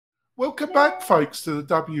Welcome back, folks, to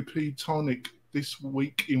the WP-Tonic This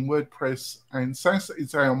Week in WordPress and SaaS.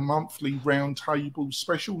 It's our monthly roundtable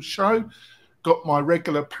special show. Got my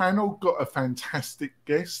regular panel, got a fantastic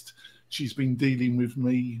guest. She's been dealing with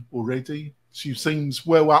me already. She seems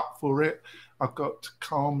well up for it. I've got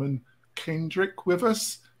Karmen Kendrick with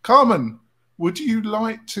us. Karmen, would you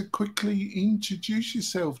like to quickly introduce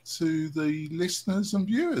yourself to the listeners and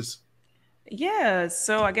viewers? Yeah,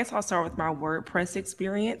 so I guess I'll start with my WordPress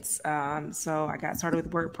experience. So I got started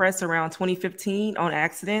with WordPress around 2015 on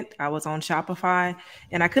accident. I was on Shopify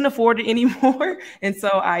and I couldn't afford it anymore. And so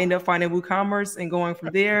I ended up finding WooCommerce and going from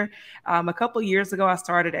there. A couple of years ago, I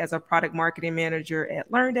started as a product marketing manager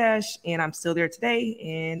at LearnDash, and I'm still there today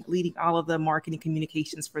and leading all of the marketing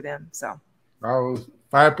communications for them. So. Oh,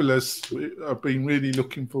 fabulous. I've been really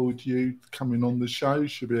looking forward to you coming on the show.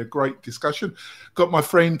 Should be a great discussion. Got my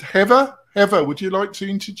friend Heather. Heather, would you like to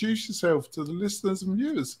introduce yourself to the listeners and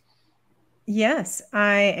viewers? Yes,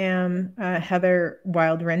 I am Heather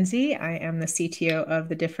Wilde Renze. I am the CTO of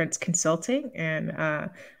The Difference Consulting, and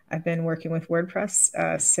I've been working with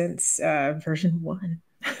WordPress since version 1.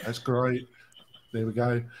 That's great. There we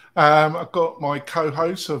go. I've got my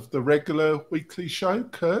co-host of the regular weekly show,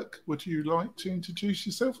 Kirk. Would you like to introduce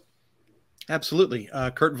yourself? Absolutely.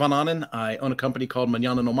 Kurt Von Ahnen. I own a company called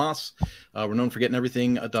Mañana No Mas. We're known for getting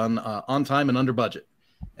everything done on time and under budget.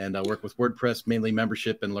 And I work with WordPress, mainly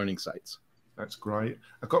membership and learning sites. That's great.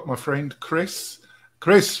 I've got my friend Chris.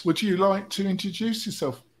 Chris, would you like to introduce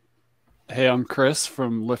yourself? Hey, I'm Chris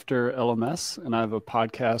from Lifter LMS, and I have a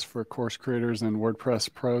podcast for course creators and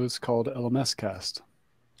WordPress pros called LMS Cast.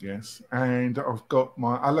 Yes, and I've got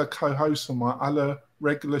my other co-host on my other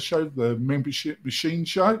regular show, the Membership Machine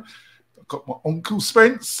Show. I've got my Uncle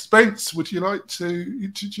Spence. Spence, would you like to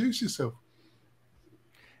introduce yourself?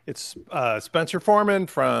 It's Spencer Forman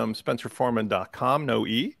from spencerforman.com, no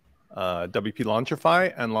E, WP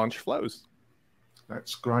Launchify, and Launch Flows.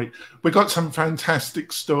 That's great. We've got some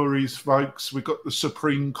fantastic stories, folks. We've got the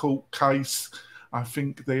Supreme Court case. I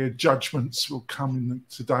think their judgments will come in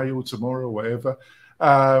today or tomorrow or whatever,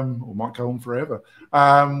 or might go on forever.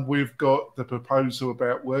 We've got the proposal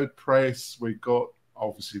about WordPress. We've got,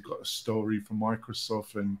 obviously, got a story from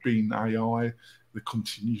Microsoft and Bing AI, the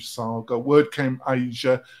continued saga, WordCamp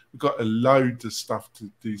Asia. We've got a load of stuff to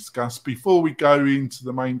discuss. Before we go into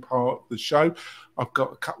the main part of the show, I've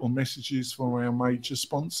got a couple of messages from our major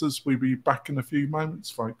sponsors. We'll be back in a few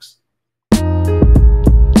moments, folks.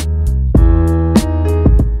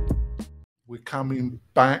 We're coming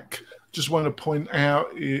back. Just want to point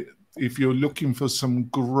out, if you're looking for some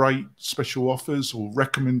great special offers or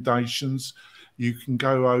recommendations, you can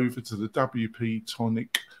go over to the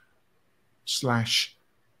WP-Tonic /deals,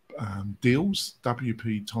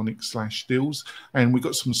 WP-Tonic/deals, and we've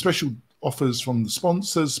got some special offers from the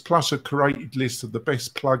sponsors, plus a curated list of the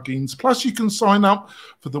best plugins. Plus, you can sign up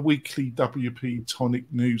for the weekly WP-Tonic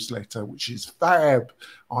newsletter, which is fab.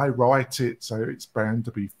 I write it, so it's bound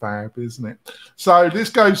to be fab, isn't it? So let's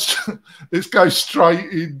go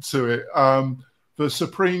straight into it. The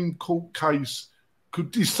Supreme Court case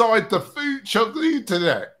could decide the future of the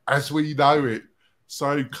internet as we know it.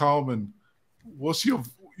 So, Karmen, what's your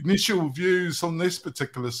initial views on this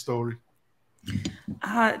particular story?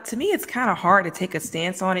 To me, it's kind of hard to take a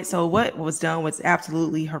stance on it. So what was done was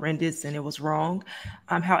absolutely horrendous and it was wrong.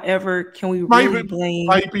 However, can we really blame...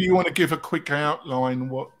 Maybe you want to give a quick outline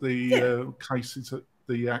what the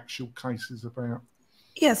the actual case is about.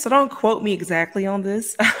 Yeah, so don't quote me exactly on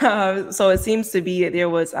this. So it seems to be that there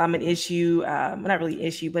was an issue, not really an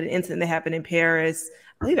issue, but an incident that happened in Paris.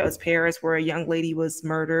 I believe it was Paris, where a young lady was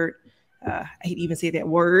murdered. I hate to even say that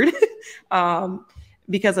word.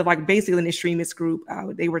 Because of basically an extremist group.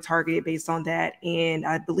 They were targeted based on that. And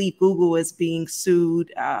I believe Google is being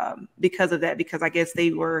sued because of that, because I guess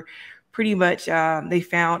they were pretty much, they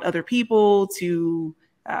found other people to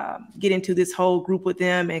get into this whole group with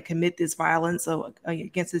them and commit this violence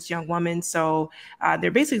against this young woman. So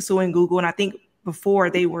they're basically suing Google. And I think before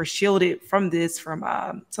they were shielded from this from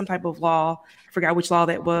some type of law, I forgot which law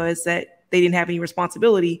that was, that they didn't have any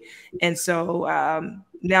responsibility. And so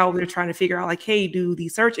now they're trying to figure out hey, do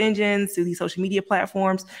these search engines, do these social media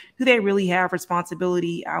platforms, do they really have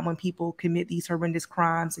responsibility when people commit these horrendous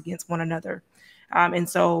crimes against one another? And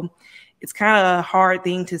so it's kind of a hard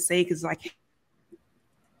thing to say because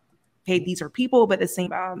hey, these are people, but at the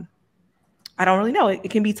same I don't really know.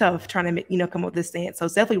 It can be tough trying to, come up with this stance. So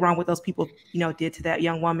it's definitely wrong what those people, did to that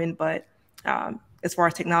young woman. But as far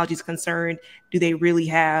as technology is concerned, do they really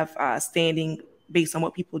have standing based on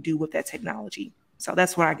what people do with that technology? So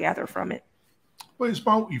that's what I gather from it. Well, it's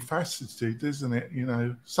multifaceted, isn't it?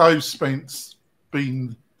 So Spence,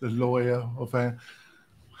 being the lawyer of our.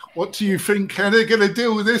 What do you think? How they're going to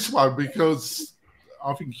deal with this one? Because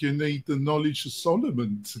I think you need the knowledge of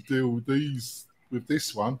Solomon to deal with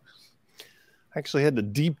this one. I actually had to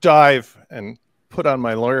deep dive and put on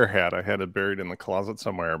my lawyer hat. I had it buried in the closet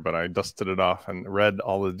somewhere, but I dusted it off and read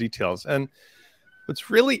all the details. And what's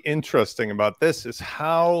really interesting about this is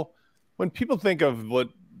how, when people think of what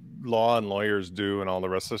law and lawyers do and all the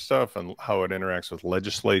rest of the stuff and how it interacts with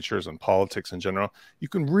legislatures and politics in general, you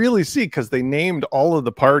can really see, because they named all of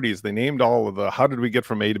the parties, they named all of the, how did we get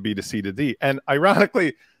from A to B to C to D? And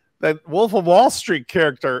ironically, that Wolf of Wall Street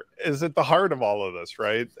character is at the heart of all of this,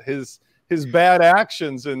 right? His bad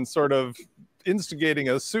actions in sort of instigating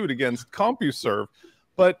a suit against CompuServe.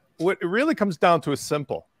 But what it really comes down to is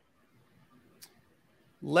simple.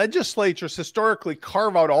 Legislatures historically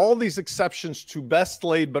carve out all these exceptions to best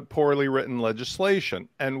laid but poorly written legislation.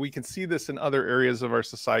 And we can see this in other areas of our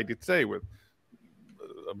society today with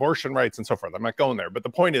abortion rights and so forth. I'm not going there. But the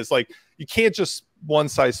point is, like, you can't just one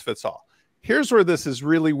size fits all. Here's where this is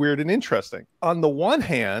really weird and interesting. On the one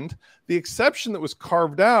hand, the exception that was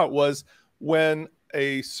carved out was when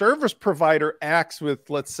a service provider acts with,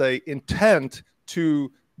 let's say, intent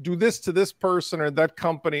to do this to this person or that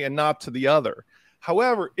company and not to the other.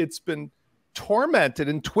 However, it's been tormented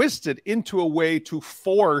and twisted into a way to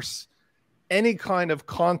force any kind of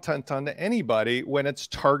content onto anybody when it's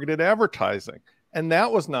targeted advertising. And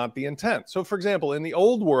that was not the intent. So, for example, in the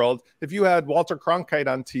old world, if you had Walter Cronkite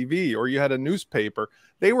on TV or you had a newspaper,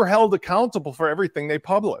 they were held accountable for everything they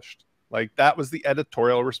published. Like, that was the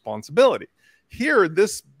editorial responsibility. Here,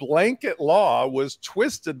 this blanket law was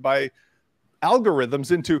twisted by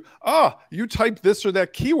algorithms into, you type this or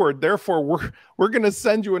that keyword, therefore we're going to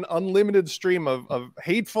send you an unlimited stream of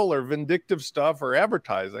hateful or vindictive stuff or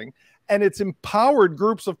advertising. And it's empowered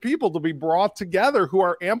groups of people to be brought together who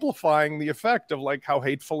are amplifying the effect of, like, how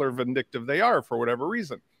hateful or vindictive they are for whatever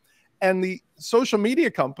reason. And the social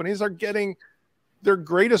media companies are getting their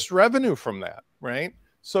greatest revenue from that, right?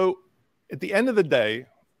 So at the end of the day,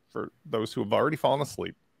 for those who have already fallen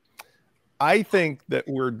asleep, I think that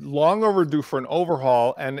we're long overdue for an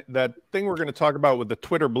overhaul, and that thing we're going to talk about with the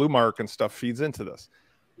Twitter blue mark and stuff feeds into this.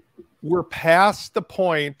 We're past the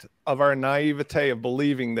point of our naivete of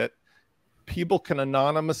believing that people can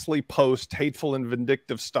anonymously post hateful and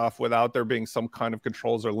vindictive stuff without there being some kind of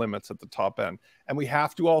controls or limits at the top end. And we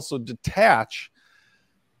have to also detach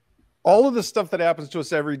all of the stuff that happens to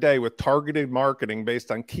us every day with targeted marketing based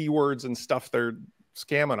on keywords and stuff they're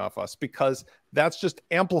scamming off us, because that's just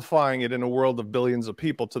amplifying it in a world of billions of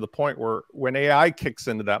people, to the point where when AI kicks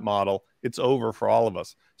into that model, it's over for all of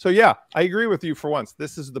us. So yeah, I agree with you for once.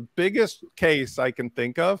 This is the biggest case I can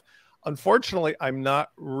think of. Unfortunately, I'm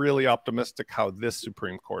not really optimistic how this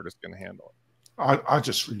Supreme Court is going to handle it. I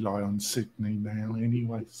just rely on Sydney now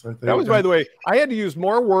anyway. So that was, by the way, I had to use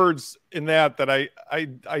more words in that I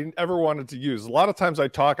ever wanted to use. A lot of times I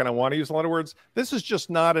talk and I want to use a lot of words. This is just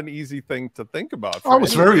not an easy thing to think about. I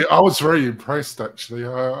was very impressed, actually.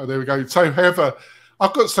 There we go. So, Heather,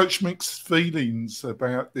 I've got such mixed feelings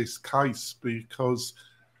about this case, because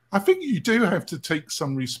I think you do have to take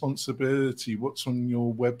some responsibility. What's on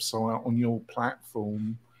your website, on your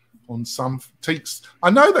platform, on some takes.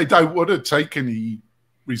 I know they don't want to take any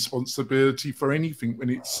responsibility for anything when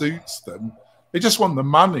it suits them. They just want the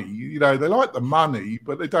money. You know, they like the money,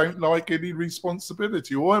 but they don't like any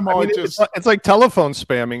responsibility. Or am I just... It's like telephone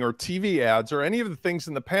spamming or TV ads or any of the things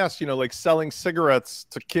in the past, you know, like selling cigarettes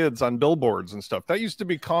to kids on billboards and stuff. That used to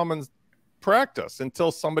be common practice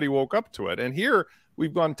until somebody woke up to it. And here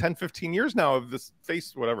we've gone 10, 15 years now of this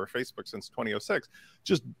Facebook since 2006,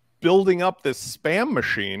 just building up this spam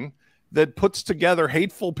machine that puts together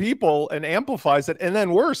hateful people and amplifies it. And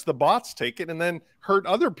then worse, the bots take it and then hurt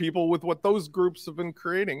other people with what those groups have been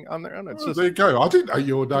creating on their own. It's just... There you go. I didn't know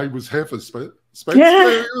your name was Heather Spencer.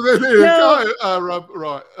 Yeah. There you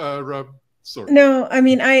go. Sorry. No, I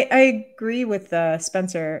mean, I agree with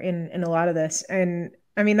Spencer in a lot of this. And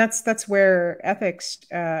I mean, that's where ethics,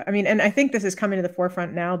 I mean, and I think this is coming to the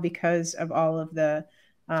forefront now because of all of the,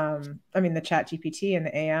 I mean, the chat GPT and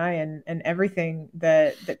the AI and everything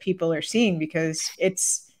that people are seeing, because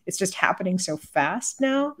it's just happening so fast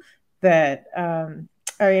now that, I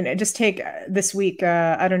mean, just take this week.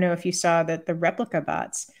 I don't know if you saw that the replica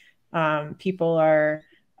bots, people are,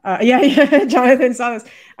 yeah, Jonathan saw this.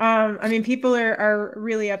 I mean, people are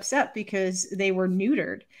really upset because they were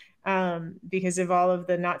neutered, because of all of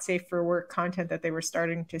the not safe for work content that they were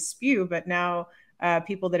starting to spew. But now,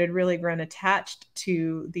 people that had really grown attached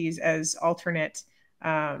to these as alternate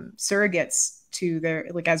surrogates to their,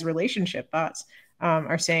 like, as relationship bots,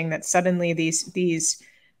 are saying that suddenly these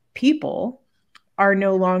people are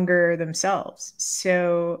no longer themselves.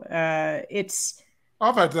 So it's.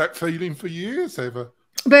 I've had that feeling for years, Eva.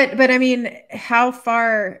 But I mean, how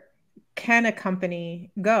far can a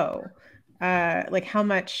company go? Like, how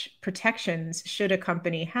much protections should a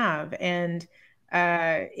company have? And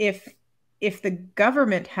if the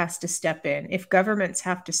government has to step in, if governments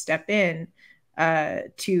have to step in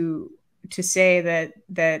to say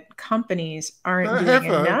that companies aren't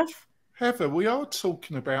doing enough. Heather, we are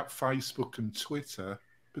talking about Facebook and Twitter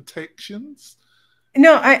protections.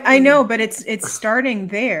 No, I know, but it's starting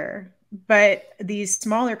there. But these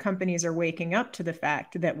smaller companies are waking up to the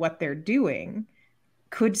fact that what they're doing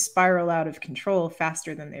could spiral out of control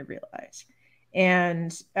faster than they realize.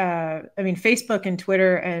 And I mean, Facebook and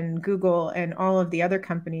Twitter and Google and all of the other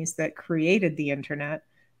companies that created the internet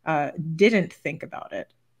didn't think about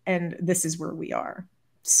it. And this is where we are.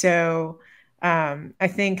 So I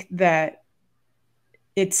think that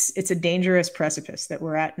it's a dangerous precipice that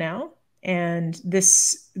we're at now. And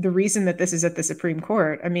the reason that this is at the Supreme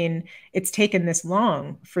Court, I mean, it's taken this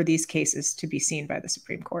long for these cases to be seen by the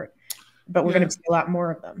Supreme Court, but we're going to see a lot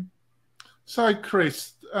more of them. So,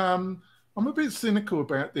 Chris, I'm a bit cynical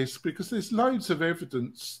about this because there's loads of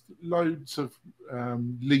evidence, loads of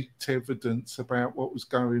leaked evidence about what was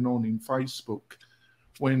going on in Facebook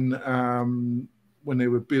when they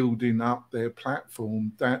were building up their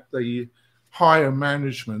platform, that the higher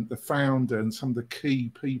management, the founder and some of the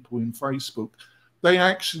key people in Facebook, they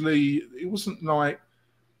actually, it wasn't like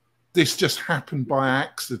this just happened by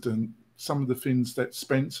accident. Some of the things that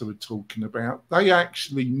Spencer were talking about, they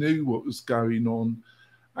actually knew what was going on,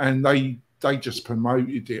 and they just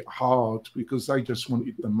promoted it hard because they just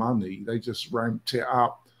wanted the money. They just ramped it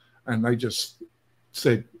up, and they just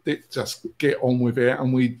said, just get on with it,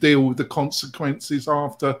 and we deal with the consequences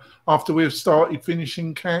after we've started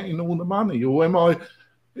finishing counting all the money. Or am I?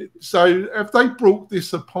 So have they brought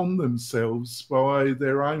this upon themselves by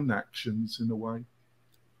their own actions in a way?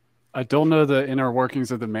 I don't know the inner workings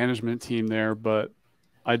of the management team there, but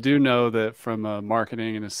I do know that from a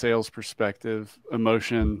marketing and a sales perspective,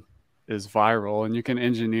 emotion is viral, and you can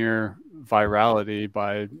engineer virality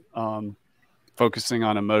by focusing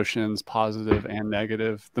on emotions, positive and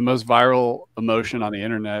negative. The most viral emotion on the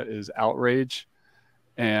internet is outrage,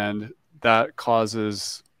 and that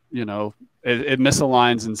causes, it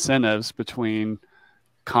misaligns incentives between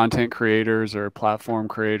content creators or platform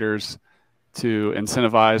creators to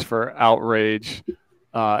incentivize for outrage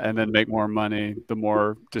and then make more money the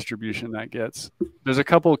more distribution that gets. There's a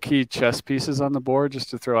couple of key chess pieces on the board just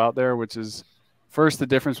to throw out there, which is first the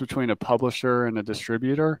difference between a publisher and a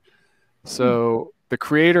distributor. So the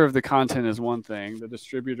creator of the content is one thing, the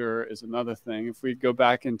distributor is another thing. If we go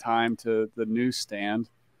back in time to the newsstand,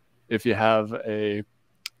 if you have a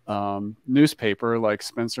newspaper like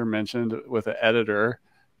Spencer mentioned with an editor,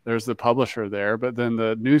 there's the publisher there, but then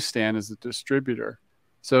the newsstand is the distributor.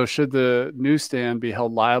 So should the newsstand be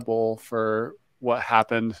held liable for what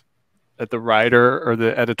happened at the writer or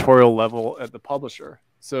the editorial level at the publisher?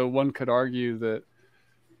 So one could argue that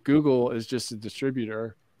Google is just a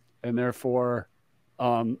distributor, and therefore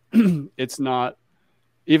it's not,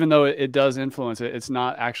 even though it does influence it, it's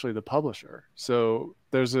not actually the publisher. So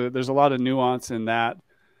there's a lot of nuance in that.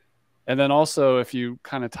 And then also, if you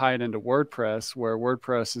kind of tie it into WordPress, where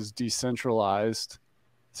WordPress is decentralized.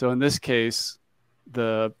 So in this case,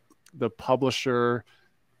 the publisher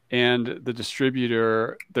and the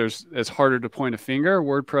distributor, it's harder to point a finger.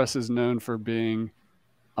 WordPress is known for being,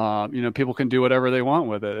 people can do whatever they want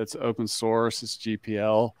with it. It's open source, it's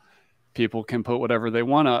GPL. People can put whatever they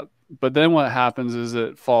want up. But then what happens is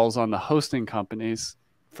it falls on the hosting companies.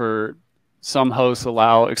 For some hosts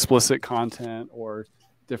allow explicit content or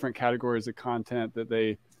different categories of content that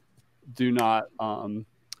they do not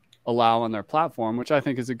allow on their platform, which I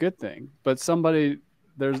think is a good thing. But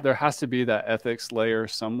there has to be that ethics layer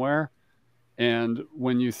somewhere. And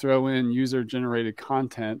when you throw in user-generated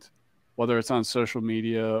content, whether it's on social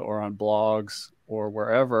media or on blogs or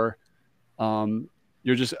wherever,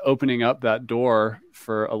 you're just opening up that door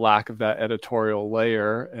for a lack of that editorial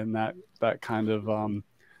layer and that kind of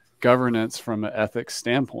governance from an ethics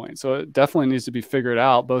standpoint. So it definitely needs to be figured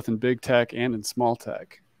out both in big tech and in small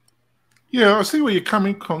tech. Yeah, I see where you're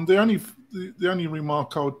coming from. The only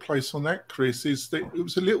remark I would place on that, Chris, is that it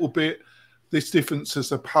was a little bit this difference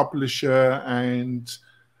as a publisher and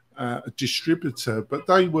a distributor, but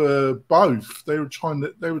they were both. They were trying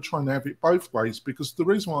to have it both ways, because the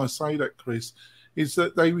reason why I say that, Chris, is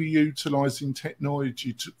that they were utilizing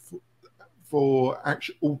technology for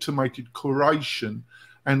actual automated curation,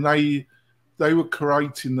 and they were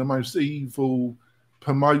creating the most evil,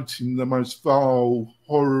 promoting the most vile,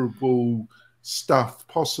 horrible stuff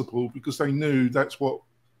possible because they knew that's what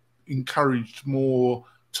encouraged more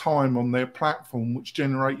time on their platform, which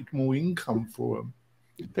generated more income for them.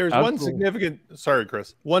 There's one significant, sorry,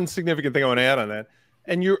 Chris, one significant thing I want to add on that.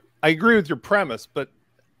 And I agree with your premise, but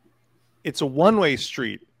it's a one-way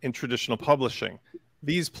street in traditional publishing.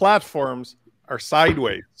 These platforms are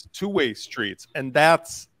sideways, two-way streets, and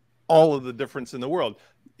that's all of the difference in the world.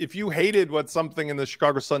 If you hated what something in the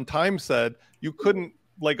Chicago Sun-Times said, you couldn't,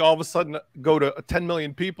 like, all of a sudden go to 10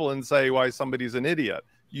 million people and say why somebody's an idiot.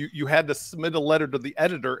 You had to submit a letter to the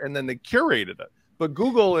editor, and then they curated it. But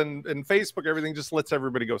Google and Facebook, everything just lets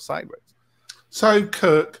everybody go sideways. So,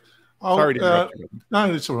 Kirk, sorry to interrupt you.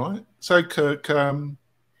 No, it's all right. So, Kirk,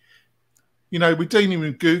 you know, we're dealing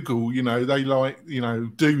with Google. You know, they like, you know,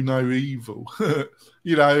 do no evil.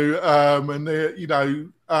 You know, and they're, you know,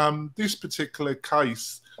 this particular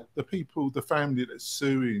case, the family that's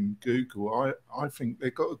suing Google, I think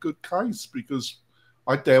they got a good case because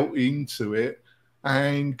I dealt into it,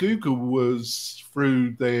 and Google was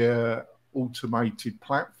through their automated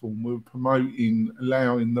platform were promoting,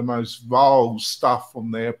 allowing the most vile stuff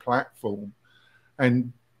on their platform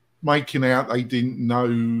and making out they didn't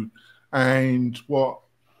know. And what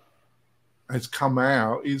has come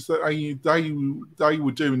out is that they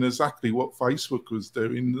were doing exactly what Facebook was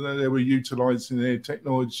doing. They were utilizing their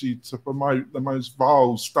technology to promote the most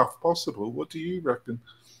vile stuff possible. What do you reckon?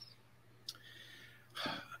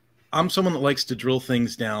 I'm someone that likes to drill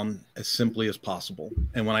things down as simply as possible.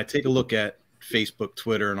 And when I take a look at Facebook,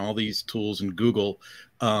 Twitter, and all these tools and Google,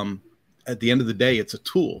 at the end of the day, it's a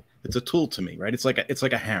tool. It's a tool to me, right? It's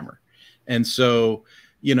like a hammer. And so,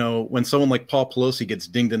 you know, when someone like Paul Pelosi gets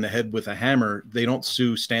dinged in the head with a hammer, they don't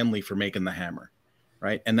sue Stanley for making the hammer,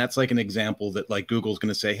 right? And that's like an example that like Google's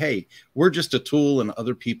going to say, hey, we're just a tool and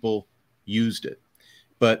other people used it.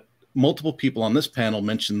 But multiple people on this panel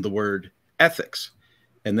mentioned the word ethics.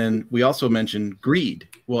 And then we also mentioned greed.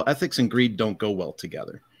 Well, ethics and greed don't go well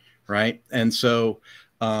together, right? And so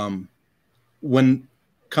when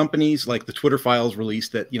companies like the Twitter files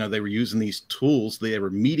released that, you know, they were using these tools, they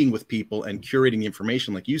were meeting with people and curating the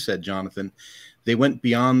information, like you said, Jonathan, they went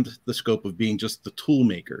beyond the scope of being just the tool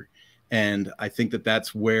maker. And I think that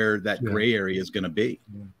that's where that gray area is going to be.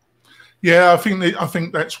 Yeah, I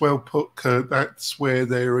think that's well put, Kurt. That's where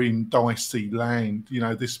they're in dicey land. You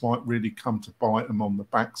know, this might really come to bite them on the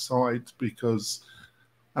backside because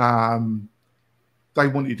they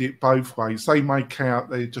wanted it both ways. They make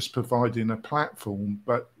out they're just providing a platform,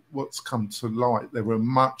 but what's come to light, they were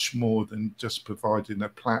much more than just providing a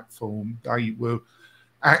platform. They were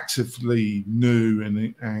actively new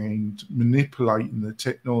and manipulating the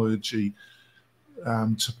technology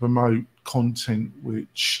to promote content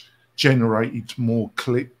which generated more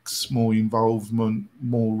clicks, more involvement,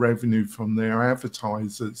 more revenue from their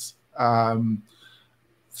advertisers.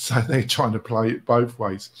 So they're trying to play it both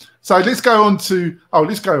ways. So let's go on to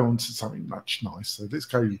something much nicer. Let's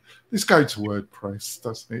go to WordPress,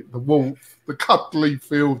 doesn't it? The warmth, the cuddly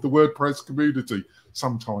feel of the WordPress community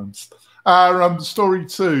sometimes. Story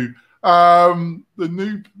 2,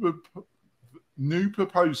 the new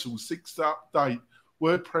proposal, 6th update,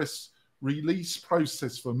 WordPress release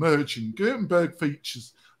process for merging Gutenberg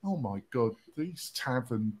features. Oh my God, these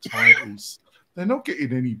tavern titles. They're not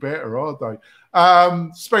getting any better, are they?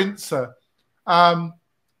 Spencer,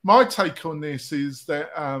 my take on this is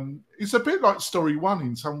that it's a bit like story 1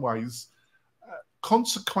 in some ways.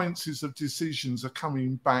 Consequences of decisions are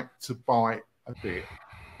coming back to bite a bit.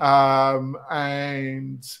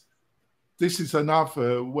 And this is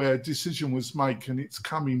another where a decision was made and it's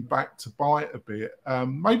coming back to bite a bit.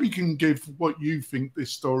 Maybe you can give what you think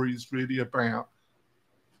this story is really about.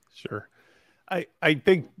 Sure. I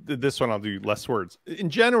think that this one I'll do less words. In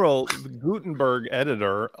general, the Gutenberg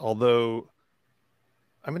editor, although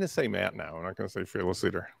I'm going to say Matt now, I'm not going to say Fearless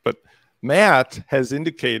Leader, but Matt has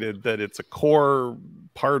indicated that it's a core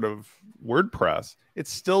part of WordPress.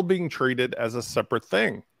 It's still being treated as a separate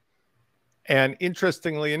thing. And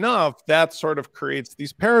interestingly enough, that sort of creates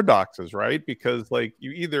these paradoxes, right? Because like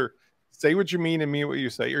you either say what you mean and mean what you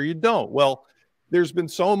say, or you don't. Well, there's been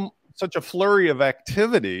such a flurry of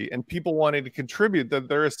activity and people wanting to contribute that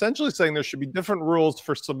they're essentially saying there should be different rules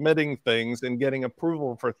for submitting things and getting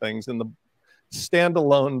approval for things in the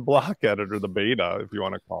standalone block editor, the beta, if you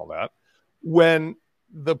want to call that, when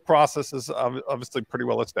the process is obviously pretty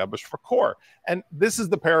well established for core. And this is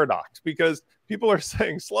the paradox because people are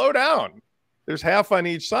saying, slow down. There's half on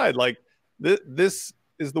each side. Like this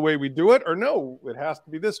is the way we do it, or no, it has to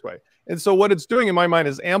be this way. And so what it's doing in my mind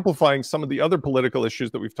is amplifying some of the other political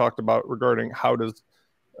issues that we've talked about regarding how does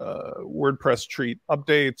WordPress treat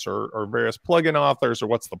updates or various plugin authors, or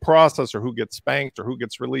what's the process, or who gets spanked, or who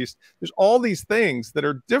gets released. There's all these things that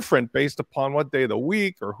are different based upon what day of the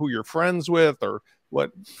week, or who you're friends with, or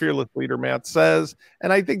what Fearless Leader Matt says.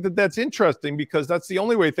 And I think that that's interesting, because that's the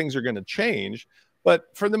only way things are going to change. But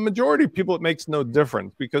for the majority of people, it makes no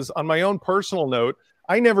difference, because on my own personal note,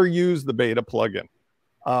 I never use the beta plugin.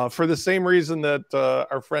 For the same reason that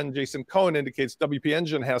our friend Jason Cohen indicates, WP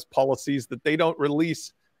Engine has policies that they don't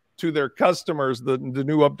release to their customers the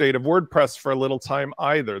new update of WordPress for a little time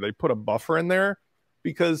either. They put a buffer in there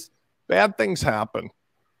because bad things happen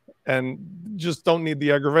and just don't need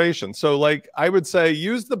the aggravation. So like I would say,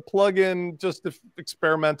 use the plugin just for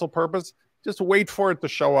experimental purpose. Just wait for it to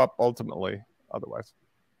show up ultimately otherwise.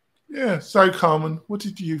 Yeah. So Carmen, what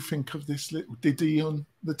did you think of this little ditty on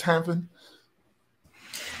the tavern?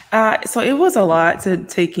 So it was a lot to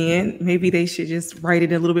take in. Maybe they should just write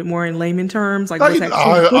it a little bit more in layman terms. Like, I think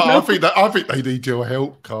they need your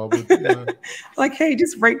help, Carmen. Yeah. Like, hey,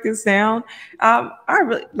 just break this down. I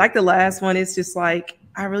really like the last one. It's just like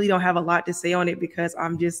I really don't have a lot to say on it because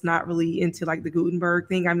I'm just not really into like the Gutenberg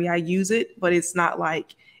thing. I mean, I use it, but it's not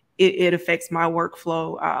like it affects my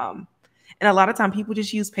workflow. And a lot of time people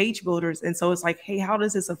just use page builders. And so it's like, hey, how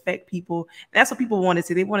does this affect people? And that's what people want to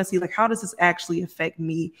see. They want to see like, how does this actually affect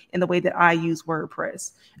me in the way that I use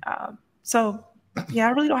WordPress? So yeah, I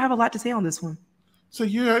really don't have a lot to say on this one. So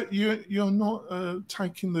you're not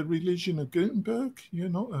taking the religion of Gutenberg? You're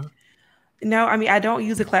not No, I mean, I don't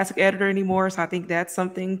use a classic editor anymore. So I think that's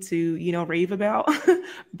something to, you know, rave about.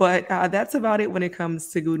 But that's about it when it comes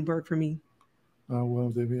to Gutenberg for me. Oh, well,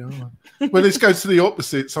 there we are. Well, let's go to the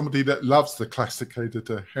opposite. Somebody that loves the classic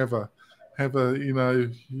editor, Heather, you know,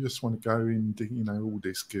 you just want to go into, you know, all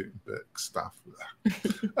this Gutenberg stuff.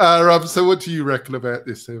 So what do you reckon about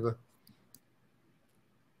this, Heather?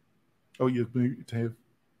 Oh, you're muted, Hev.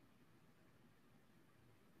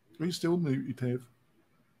 Are you still muted, Hev?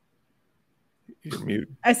 You're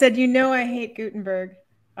mute. I said, you know, I hate Gutenberg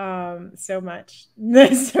so much.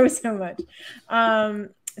 so much.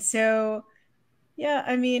 So yeah,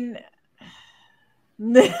 I mean,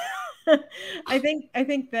 I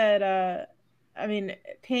think that I mean,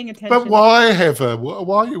 paying attention. But why, Heather?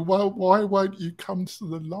 Why won't you come to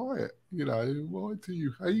the light? You know, why do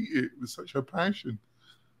you hate it with such a passion?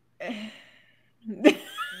 I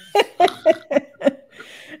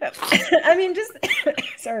mean, just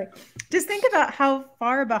sorry. Just think about how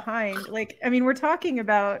far behind. Like, I mean, we're talking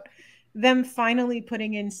about them finally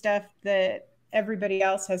putting in stuff that everybody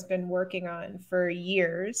else has been working on for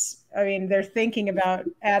years. I mean, they're thinking about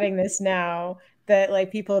adding this now that like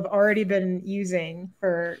people have already been using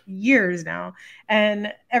for years now.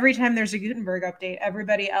 And every time there's a Gutenberg update,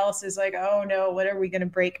 everybody else is like, oh no, what are we going to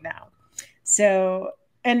break now? So,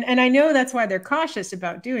 and I know that's why they're cautious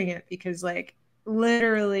about doing it, because like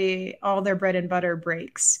literally all their bread and butter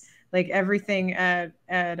breaks. Like everything at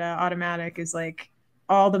Automatic is like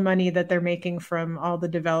all the money that they're making from all the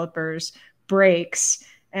developers breaks,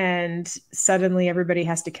 and suddenly everybody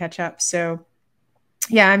has to catch up. So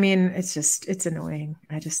yeah, I mean, it's annoying.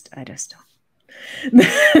 I just don't.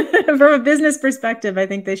 From a business perspective, I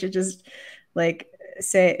think they should just like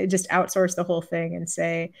just outsource the whole thing and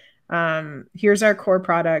say, here's our core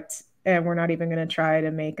product, and we're not even going to try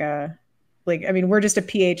to make I mean, we're just a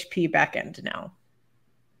PHP backend now.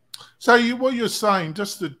 So what you're saying,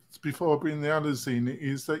 before I bring the others in,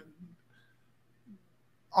 is that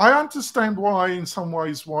I understand why, in some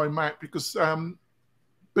ways, why Matt, because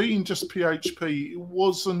being just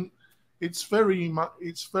PHP, it's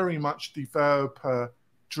very much developer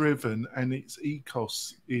driven, and its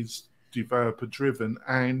ethos is developer driven,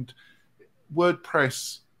 and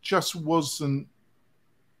WordPress just wasn't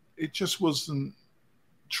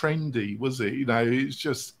trendy, was it? You know, it's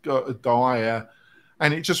just got a dire,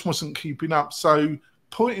 and it just wasn't keeping up. So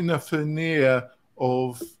putting a veneer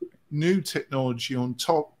of new technology on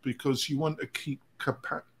top, because you want to keep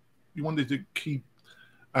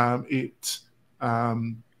it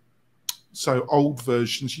so old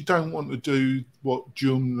versions. You don't want to do what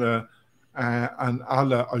Joomla and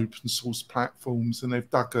other open source platforms, and they've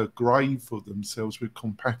dug a grave for themselves with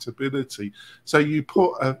compatibility. So you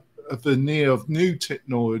put a veneer of new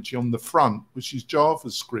technology on the front, which is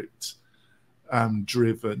JavaScript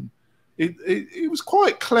driven. It was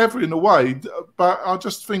quite clever in a way, but I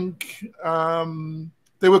just think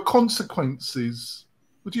there were consequences.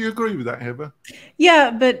 Would you agree with that, Heather?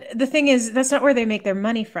 Yeah, but the thing is, that's not where they make their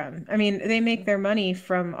money from. I mean, they make their money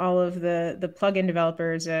from all of the plugin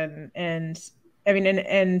developers and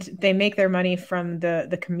they make their money from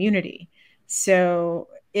the community. So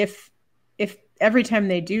if every time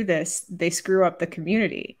they do this, they screw up the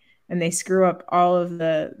community and they screw up all of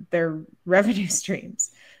their revenue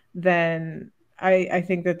streams, then I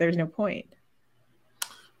think that there's no point.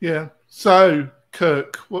 Yeah. So,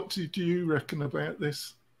 Kirk, what did you reckon about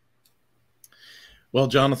this? Well,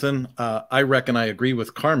 Jonathan, I reckon I agree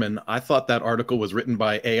with Karmen. I thought that article was written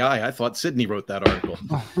by AI. I thought Sydney wrote that article.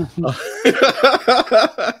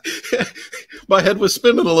 My head was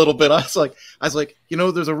spinning a little bit. I was like, you know,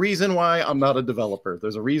 there's a reason why I'm not a developer.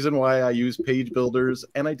 There's a reason why I use page builders,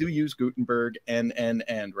 and I do use Gutenberg and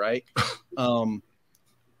right. I'm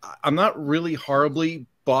not really horribly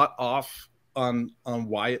bought off on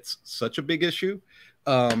why it's such a big issue.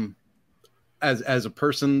 As a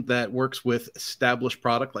person that works with established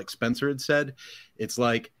product, like Spencer had said, it's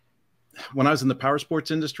like when I was in the power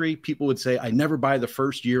sports industry, people would say, I never buy the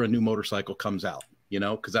first year a new motorcycle comes out, you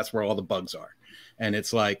know, because that's where all the bugs are. And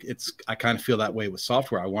it's like, I kind of feel that way with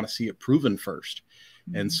software. I want to see it proven first.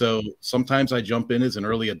 Mm-hmm. And so sometimes I jump in as an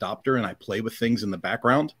early adopter and I play with things in the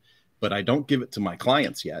background, but I don't give it to my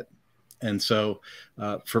clients yet. And so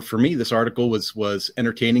for me, this article was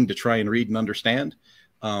entertaining to try and read and understand.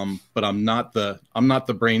 But I'm not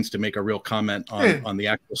the brains to make a real comment on the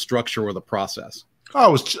actual structure or the process.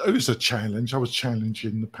 It was a challenge. I was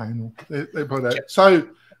challenging the panel.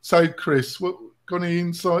 So Chris, got any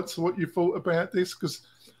insights of what you thought about this? Because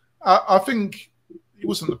I think it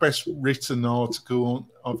wasn't the best written article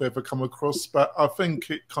I've ever come across, but I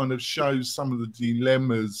think it kind of shows some of the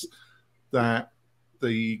dilemmas that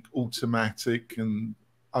the Automatic and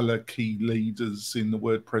other key leaders in the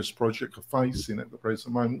WordPress project are facing at the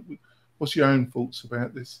present moment. What's your own thoughts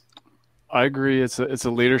about this? I agree. It's a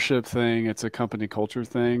leadership thing. It's a company culture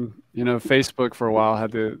thing. You know, Facebook for a while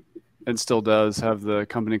had and still does have the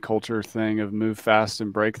company culture thing of move fast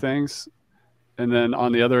and break things. And then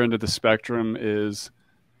on the other end of the spectrum is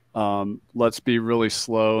let's be really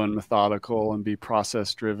slow and methodical and be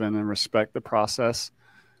process driven and respect the process.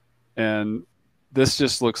 And this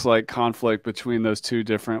just looks like conflict between those two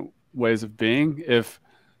different ways of being. If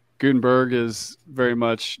Gutenberg is very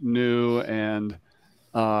much new and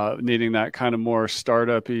needing that kind of more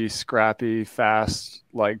startup-y, scrappy, fast,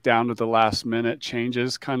 like down to the last minute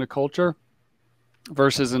changes kind of culture,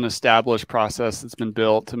 versus an established process that's been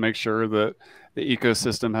built to make sure that the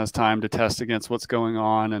ecosystem has time to test against what's going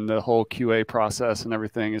on and the whole QA process and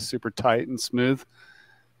everything is super tight and smooth.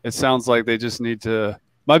 It sounds like they just need to.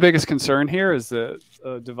 My biggest concern here is that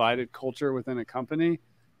a divided culture within a company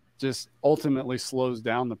just ultimately slows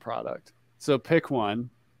down the product. So pick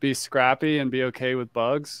one, be scrappy and be okay with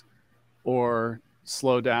bugs, or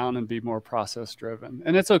slow down and be more process driven.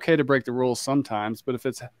 And it's okay to break the rules sometimes, but if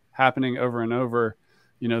it's happening over and over,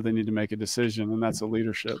 you know, they need to make a decision, and that's a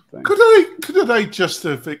leadership thing. Could they just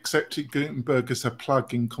have accepted Gutenberg as a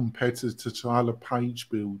plugin competitor to other page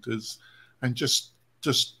builders and just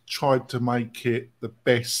tried to make it the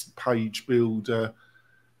best page builder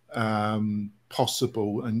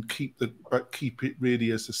possible, and keep it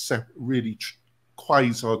really as a really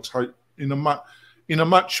quasi in a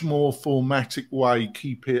much more formatic way.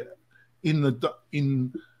 Keep it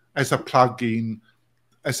in as a plugin,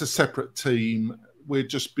 as a separate team. We're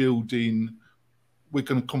just building. We're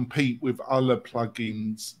going to compete with other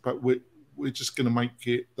plugins, but we're just going to make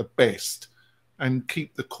it the best and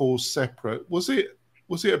keep the core separate. Was it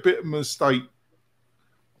a bit of a mistake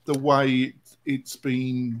the way it's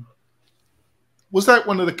been? Was that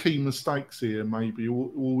one of the key mistakes here, maybe,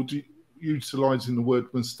 or would you utilising the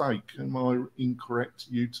word mistake? Am I incorrect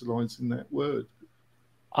utilising that word?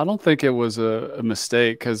 I don't think it was a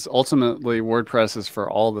mistake, because ultimately WordPress is for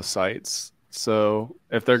all the sites. So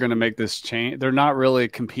if they're going to make this change, they're not really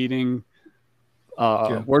competing.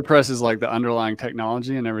 WordPress is like the underlying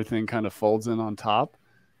technology, and everything kind of folds in on top.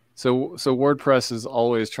 So WordPress is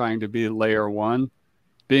always trying to be layer one.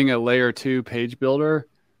 Being a layer two page builder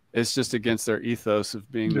is just against their ethos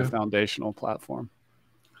of being the foundational platform.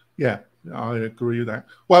 Yeah, I agree with that.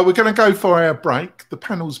 Well, we're going to go for our break. The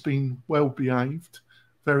panel's been well behaved,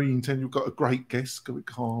 very intense. We've got a great guest,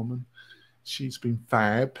 Karmen. She's been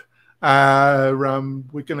fab. We're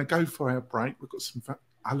going to go for our break. We've got some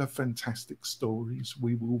other fantastic stories.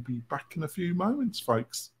 We will be back in a few moments,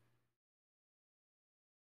 folks.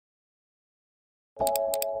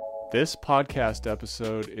 This podcast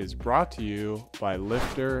episode is brought to you by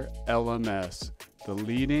Lifter LMS, the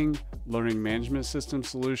leading learning management system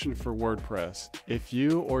solution for WordPress. If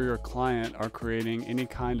you or your client are creating any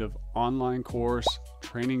kind of online course,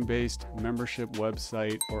 training-based membership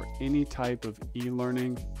website, or any type of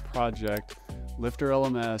e-learning project, Lifter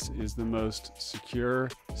LMS is the most secure,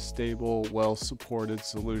 stable, well-supported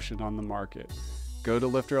solution on the market. go to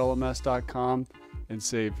lifterlms.com and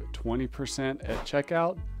save 20% at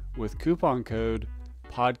checkout with coupon code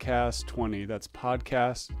podcast20. That's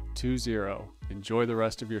podcast20. Enjoy the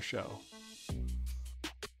rest of your show.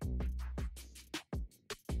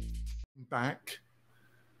 Back.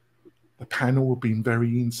 The panel have been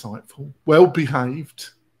very insightful, well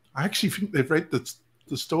behaved. I actually think they've read the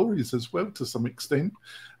stories as well to some extent.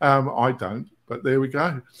 I don't, but there we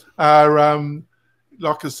go.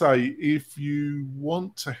 Like I say, if you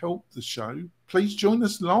want to help the show, please join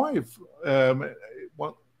us live. Either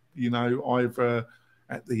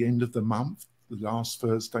at the end of the month, the last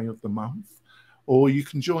Thursday of the month, or you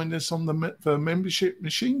can join us on the membership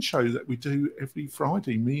machine show that we do every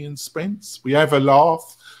Friday, me and Spence. We have a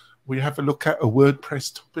laugh, we have a look at a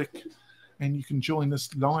WordPress topic, and you can join us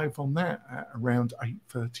live on that at around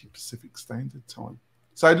 8:30 Pacific Standard Time.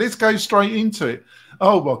 So let's go straight into it.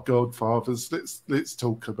 Oh my God, fathers, let's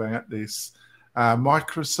talk about this.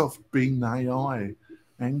 Microsoft Bing AI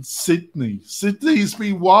and Sydney. Sydney's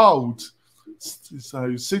been wild.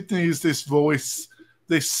 So Sydney is this voice,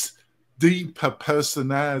 this deeper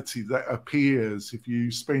personality that appears if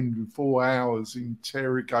you spend 4 hours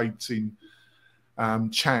interrogating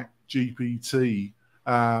chat GPT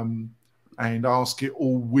and ask it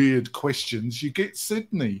all weird questions. You get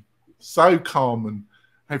Sydney. So Karmen,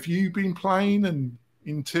 have you been playing and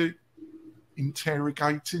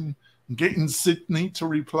interrogating and getting Sydney to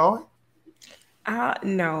reply?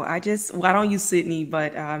 No, I don't use Sydney,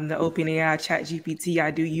 but the OpenAI chat GPT, I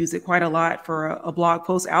do use it quite a lot for a blog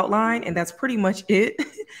post outline, and that's pretty much it.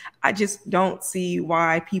 I just don't see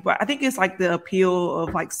why people, I think it's like the appeal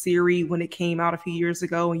of like Siri when it came out a few years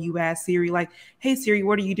ago, and you ask Siri like, hey Siri,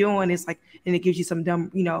 what are you doing? It's like, and it gives you some dumb,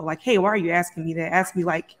 like, hey, why are you asking me that? Ask me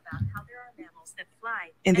like,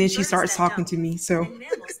 and then she starts talking to me. So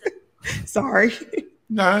sorry.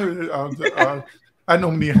 No, that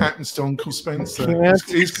normally happens to Uncle Spencer. Can't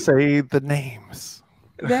say the names.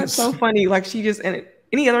 That's so funny. Like she just, and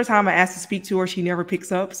any other time I ask to speak to her, she never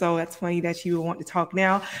picks up. So that's funny that you would want to talk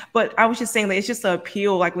now. But I was just saying that it's just an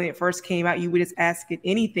appeal. Like when it first came out, you would just ask it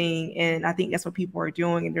anything. And I think that's what people are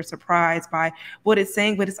doing. And they're surprised by what it's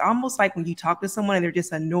saying. But it's almost like when you talk to someone and they're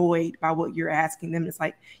just annoyed by what you're asking them. It's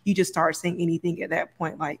like you just start saying anything at that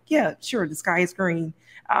point. Like, yeah, sure, the sky is green.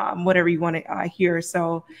 Whatever you want to hear.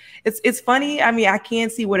 So it's funny. I mean, I can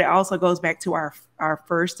see what it also goes back to our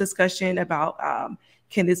first discussion about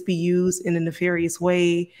can this be used in a nefarious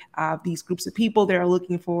way? These groups of people that are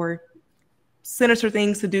looking for sinister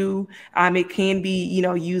things to do. It can be,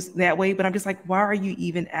 used that way, but I'm just like, why are you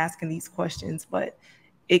even asking these questions? But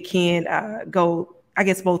it can go, I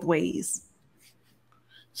guess, both ways.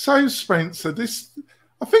 So Spencer,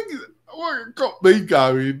 I think what got me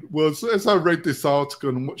going was, as I read this article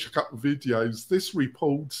and watched a couple of videos, this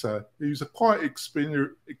reporter, who's a quite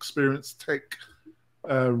experienced tech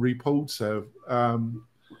reporter,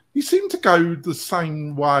 he seemed to go the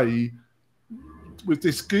same way with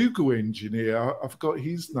this Google engineer. I forgot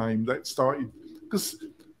his name, that started, because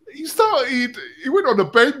he went on a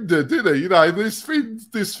bender, didn't he? This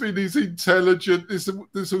thing is intelligent.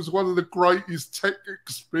 This was one of the greatest tech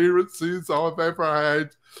experiences I've ever had.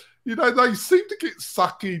 They seem to get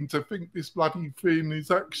sucked in to think this bloody thing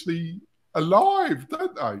is actually alive,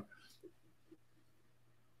 don't they?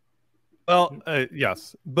 Well,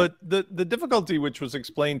 yes. But the difficulty, which was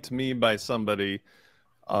explained to me by somebody,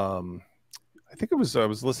 I think I was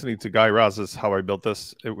listening to Guy Raz's How I Built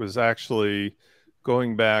This. It was actually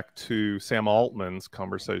going back to Sam Altman's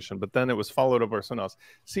conversation, but then it was followed up by someone else.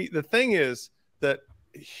 See, the thing is that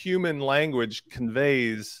human language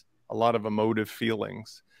conveys a lot of emotive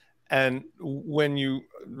feelings. And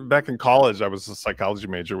back in college, I was a psychology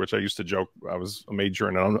major, which I used to joke I was a major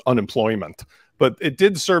in unemployment. But it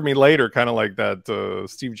did serve me later, kind of like that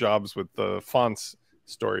Steve Jobs with the fonts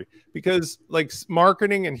story, because like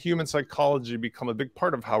marketing and human psychology become a big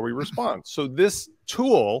part of how we respond. So this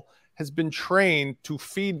tool has been trained to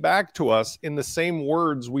feed back to us in the same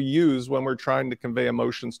words we use when we're trying to convey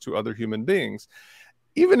emotions to other human beings.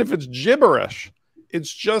 Even if it's gibberish,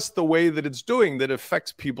 it's just the way that it's doing that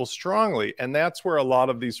affects people strongly. And that's where a lot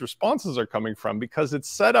of these responses are coming from, because it's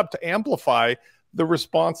set up to amplify the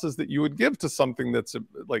responses that you would give to something that's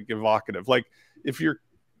like evocative. Like if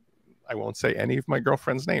I won't say any of my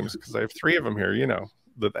girlfriend's names because I have 3 of them here,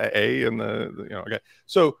 the A and okay.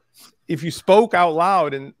 So if you spoke out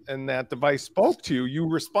loud and that device spoke to you, you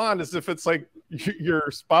respond as if it's like your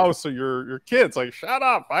spouse or your kids, like, shut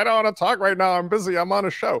up, I don't want to talk right now, I'm busy, I'm on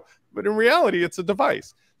a show. But in reality, it's a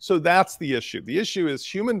device. So that's the issue. The issue is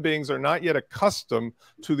human beings are not yet accustomed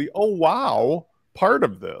to the, oh, wow, part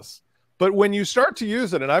of this. But when you start to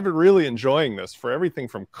use it, and I've been really enjoying this for everything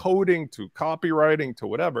from coding to copywriting to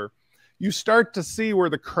whatever, you start to see where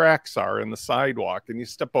the cracks are in the sidewalk and you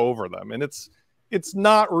step over them. And it's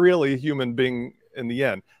not really a human being in the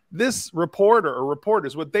end. This reporter or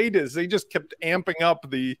reporters, what they did is they just kept amping up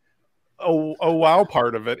the oh wow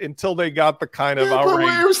part of it until they got the kind of outrage.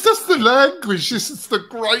 It was just the language. This is the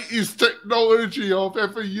greatest technology I've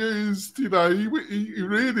ever used. You know, he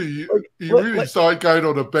really started going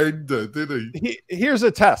on a bender, didn't he? Here's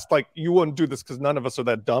a test. Like, you wouldn't do this because none of us are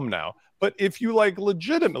that dumb now. But if you like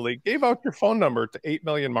legitimately gave out your phone number to 8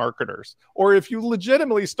 million marketers, or if you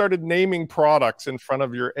legitimately started naming products in front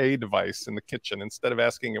of your A device in the kitchen instead of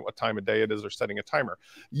asking it what time of day it is or setting a timer,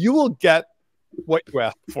 you will get what you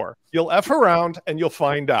asked for. You'll F around and you'll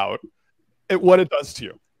find out what it does to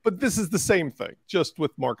you. But this is the same thing, just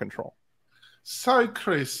with more control. So,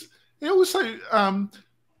 Chris, it also,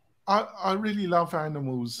 I really love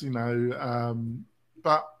animals, you know,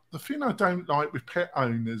 but the thing I don't like with pet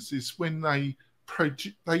owners is when they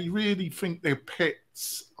really think their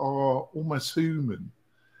pets are almost human.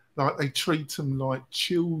 Like, they treat them like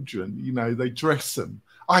children, you know, they dress them.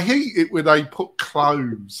 I hate it when they put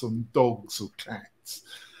clothes on dogs or cats,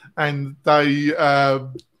 and they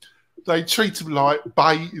treat them like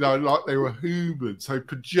bait, you know, like they were humans. They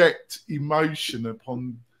project emotion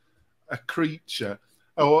upon a creature.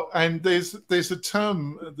 And there's a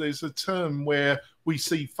term where we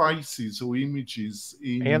see faces or images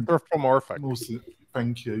in anthropomorphic.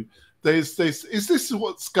 Thank you. Is this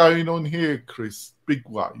what's going on here, Chris? Big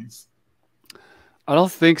ways. I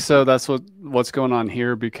don't think so. That's what's going on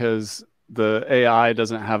here, because the AI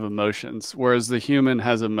doesn't have emotions, whereas the human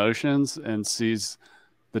has emotions and sees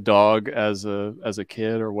the dog as a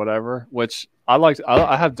kid or whatever, which I like.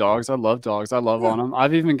 I have dogs. I love dogs. I love on them.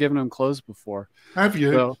 I've even given them clothes before. Have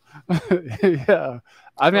you? So, yeah.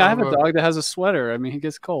 I mean, I have a dog that has a sweater. I mean, he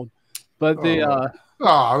gets cold. But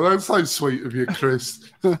that's so sweet of you, Chris.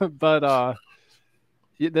 But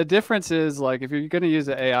the difference is, like, if you're going to use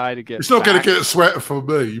the AI to get, it's not going to get a sweater for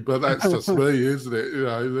me, but that's just me, isn't it? You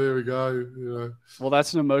know, there we go. You know. Well,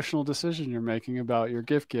 that's an emotional decision you're making about your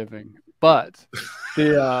gift giving. But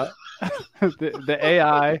the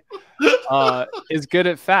AI is good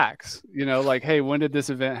at facts. You know, like, hey, when did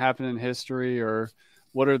this event happen in history, or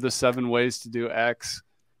what are the 7 ways to do X?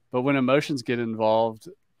 But when emotions get involved,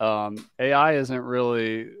 AI isn't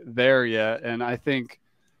really there yet, and I think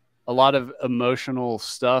a lot of emotional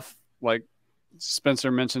stuff, like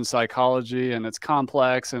Spencer mentioned psychology, and it's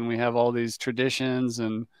complex, and we have all these traditions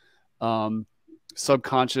and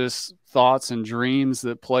subconscious thoughts and dreams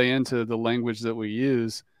that play into the language that we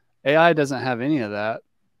use. AI doesn't have any of that.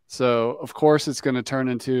 So of course it's going to turn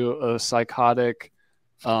into a psychotic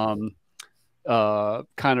kind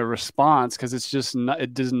of response, because it's just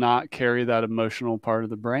it does not carry that emotional part of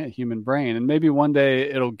the human brain. And maybe one day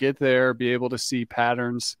it'll get there, be able to see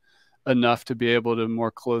patterns enough to be able to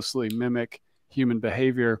more closely mimic human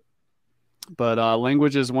behavior. But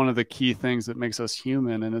language is one of the key things that makes us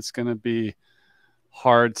human, and it's going to be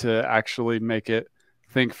hard to actually make it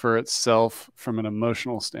think for itself from an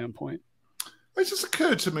emotional standpoint. It just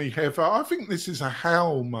occurred to me, Heather, I think this is a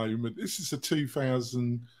HAL moment. This is a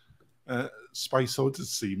 2000 Space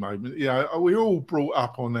Odyssey moment. You know, we're all brought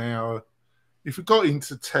up on if we got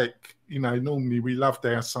into tech, you know, normally we loved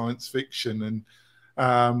our science fiction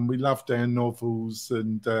and we loved our novels,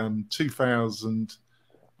 and 2000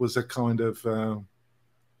 was a kind of,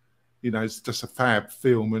 you know, it's just a fab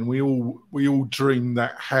film, and we all dreamed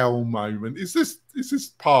that HAL moment. Is this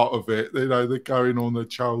part of it? You know, they're going on a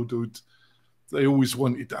childhood. They always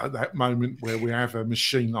wanted that moment where we have a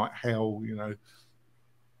machine like HAL, you know.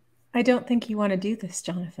 I don't think you want to do this,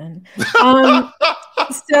 Jonathan.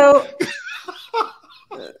 So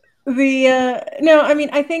no, I mean,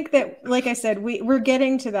 I think that, like I said, we're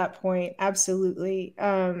getting to that point, absolutely.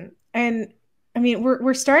 And I mean,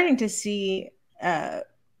 we're starting to see.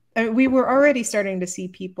 We were already starting to see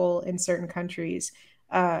people in certain countries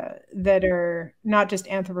that are not just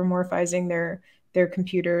anthropomorphizing their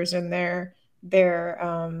computers and their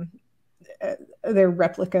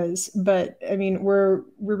replicas, but I mean, we're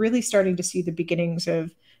really starting to see the beginnings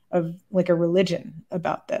of like a religion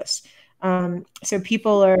about this. So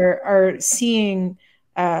people are seeing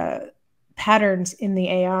patterns in the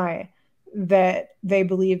AI that they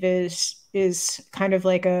believe is kind of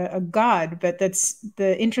like a god. But that's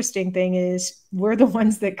the interesting thing, is we're the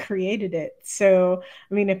ones that created it. So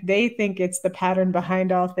I mean, if they think it's the pattern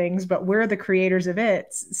behind all things, but we're the creators of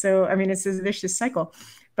it, so I mean, it's this vicious cycle.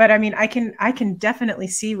 But I mean, I can definitely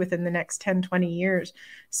see within the next 10, 20 years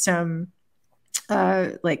some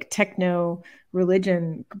like techno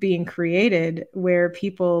religion being created, where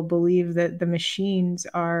people believe that the machines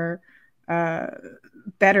are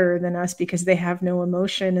better than us because they have no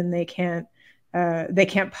emotion and they can't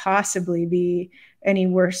possibly be any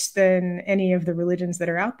worse than any of the religions that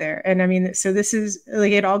are out there. And I mean, so this is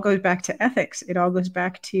like, it all goes back to ethics. It all goes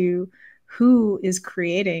back to who is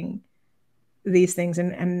creating these things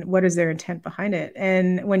and what is their intent behind it.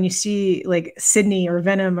 And when you see like Sydney or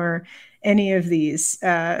Venom or any of these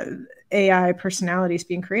AI personalities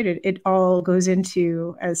being created, it all goes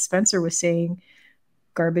into, as Spencer was saying,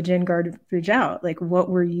 garbage in, garbage out. Like, what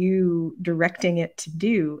were you directing it to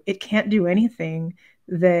do? It can't do anything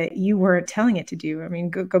that you weren't telling it to do. I mean,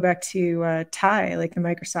 go back to Ty, like the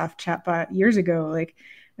Microsoft chatbot years ago. Like,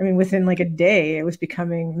 I mean, within like a day, it was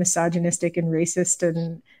becoming misogynistic and racist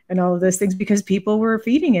and all of those things because people were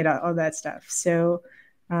feeding it all that stuff. So,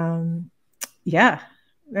 yeah,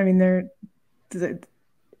 I mean,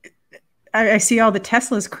 I see all the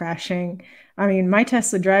Teslas crashing. I mean, my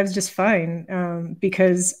Tesla drives just fine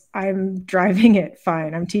because I'm driving it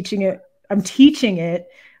fine. I'm teaching it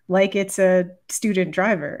like it's a student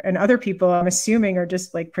driver. And other people, I'm assuming, are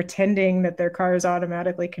just like pretending that their cars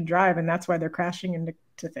automatically can drive, and that's why they're crashing into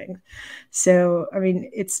things. So, I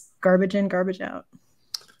mean, it's garbage in, garbage out.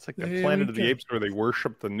 It's like the Planet of the Apes where they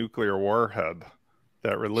worship the nuclear warhead.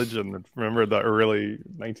 That religion. Remember the early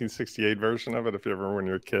 1968 version of it? If you ever when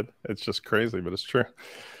you're a kid, it's just crazy, but it's true.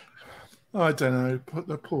 I don't know, but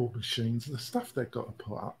the poor machines, the stuff they've got to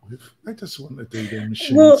put up with, they just want to do their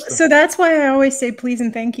machines. Well, stuff. So that's why I always say please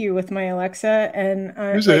and thank you with my Alexa, and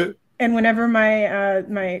and whenever my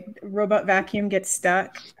my robot vacuum gets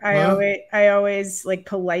stuck, I always like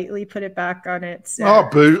politely put it back on its. I'll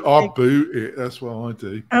boot it. That's what I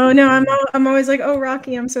do. Oh no, I'm always like, oh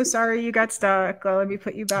Rocky, I'm so sorry you got stuck. Well, let me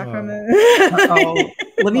put you back on the.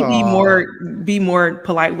 Let me be more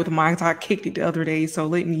polite with mine. I kicked it the other day, so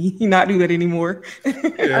let me not do that anymore.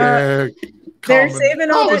 Yeah. They're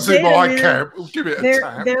saving all that data. Give it a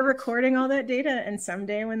tap. They're recording all that data, and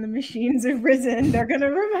someday when the machines have risen, they're going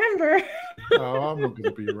to remember. Oh, I'm not going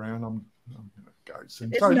to be around. I'm going to go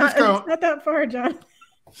soon. It's not that far, John.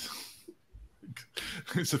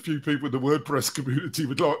 There's a few people in the WordPress community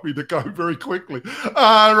would like me to go very quickly.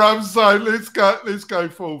 So let's go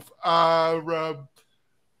forth.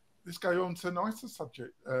 Let's go on to a nicer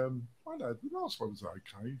subject. I know the last one was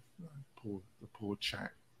okay. The poor chatbot.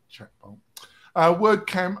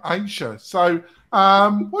 WordCamp Asia. So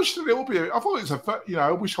watched a little bit. I thought it was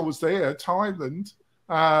I wish I was there. Thailand.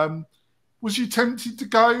 Was you tempted to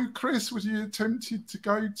go, Chris? Was you tempted to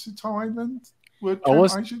go to Thailand?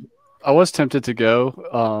 WordCamp Asia? I was tempted to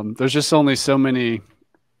go. There's just only so many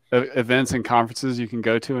events and conferences you can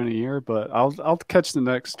go to in a year, but I'll catch the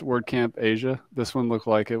next WordCamp Asia. This one looked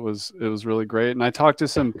like it was really great, and I talked to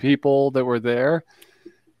some people that were there,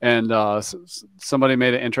 and somebody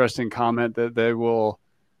made an interesting comment that they will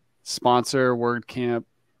sponsor WordCamp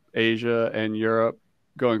Asia and Europe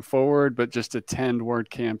going forward, but just attend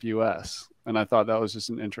WordCamp US. And I thought that was just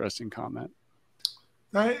an interesting comment.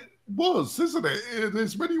 That was, isn't it?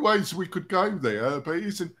 There's many ways we could go there, but it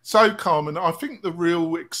isn't. So, Carmen, I think the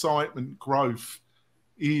real excitement growth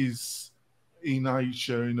is in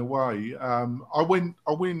Asia in a way. I went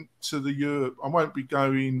to the Europe. I won't be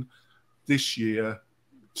going this year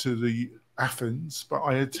to the Athens, but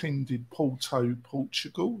I attended Porto,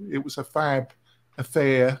 Portugal. It was a fab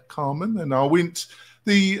affair, Carmen, and I went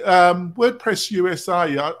the WordPress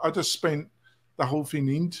USA. I just spent the whole thing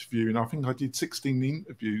interviewing. I think I did 16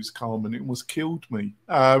 interviews, Carmen. It almost killed me,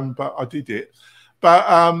 but I did it.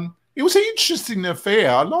 But it was an interesting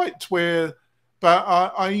affair. I liked but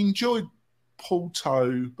I enjoyed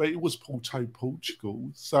Porto, but it was Porto, Portugal.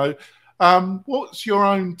 So what's your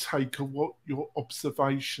own take of what your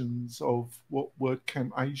observations of what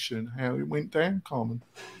WordCamp Asia and how it went down, Carmen?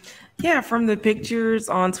 Yeah, from the pictures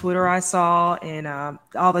on Twitter I saw and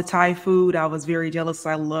all the Thai food, I was very jealous.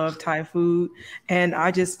 I love Thai food. And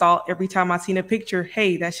I just thought every time I seen a picture,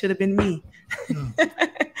 hey, that should have been me.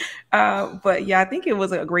 But yeah, I think it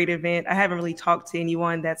was a great event. I haven't really talked to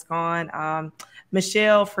anyone that's gone.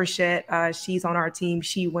 Michelle Frechette, she's on our team.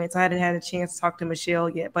 She went. So I hadn't had a chance to talk to Michelle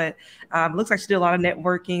yet, but looks like she did a lot of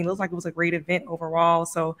networking. Looks like it was a great event overall.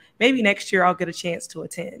 So maybe next year I'll get a chance to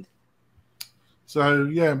attend. So,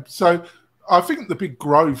 yeah. So I think the big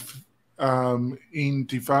growth in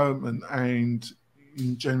development and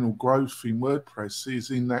in general growth in WordPress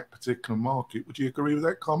is in that particular market. Would you agree with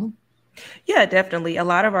that, Carmen? Yeah, definitely. A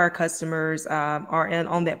lot of our customers are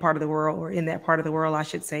on that part of the world, or in that part of the world, I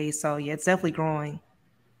should say. So yeah, it's definitely growing.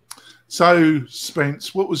 So,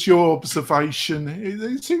 Spence, what was your observation?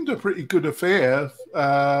 It seemed a pretty good affair.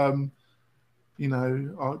 You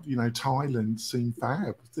know, Thailand seemed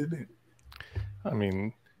fab, didn't it? I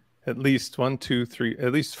mean, at least 1, 2, 3,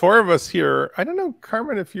 at least 4 of us here. I don't know,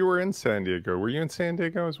 Carmen, if you were in San Diego. Were you in San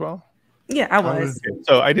Diego as well? Yeah, I was.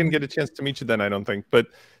 So I didn't get a chance to meet you then, I don't think. But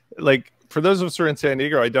like, for those of us who are in San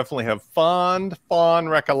Diego, I definitely have fond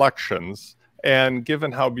recollections. And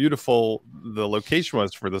given how beautiful the location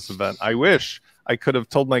was for this event, I wish I could have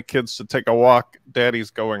told my kids to take a walk.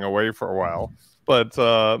 Daddy's going away for a while. But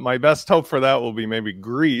my best hope for that will be maybe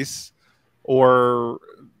Greece or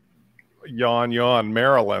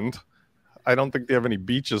Maryland. I don't think they have any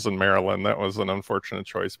beaches in Maryland. That was an unfortunate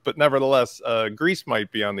choice. But nevertheless, Greece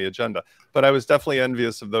might be on the agenda. But I was definitely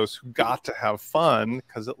envious of those who got to have fun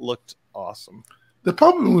because it looked awesome. The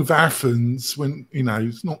problem with Athens, when, you know,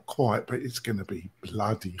 it's not quite, but it's going to be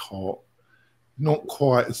bloody hot. Not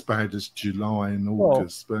quite as bad as July and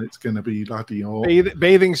August, but it's going to be bloody hot.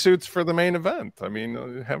 Bathing suits for the main event. I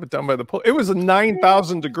mean, have it done by the pool. It was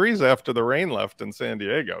 9,000 degrees after the rain left in San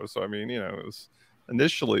Diego. So, I mean, you know,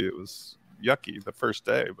 initially it was yucky the first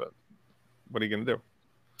day, but what are you going to do?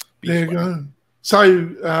 There you go.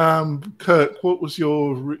 So, Kirk, what was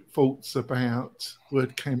your thoughts about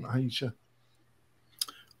WordCamp Asia?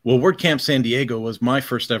 Well, WordCamp San Diego was my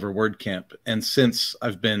first ever WordCamp. And since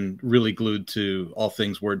I've been really glued to all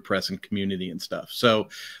things WordPress and community and stuff. So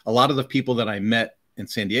a lot of the people that I met in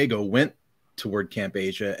San Diego went to WordCamp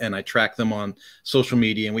Asia, and I tracked them on social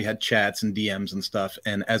media, and we had chats and DMs and stuff.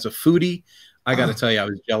 And as a foodie, I got to tell you, I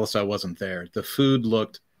was jealous I wasn't there. The food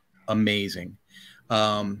looked amazing.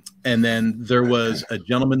 And then there was a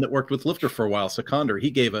gentleman that worked with Lifter for a while, Sikander. He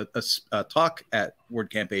gave a talk at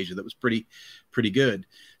WordCamp Asia that was pretty good.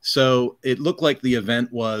 So it looked like the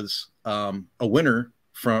event was a winner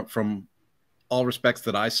from all respects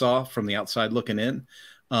that I saw from the outside looking in.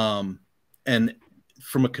 And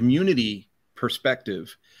from a community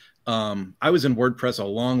perspective, I was in WordPress a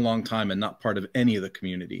long time and not part of any of the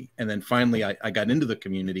community. And then finally I got into the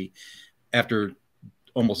community after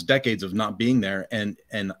almost decades of not being there. And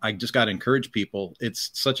I just got to encourage people. It's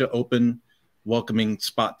such an open, welcoming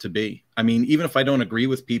spot to be. I mean, even if I don't agree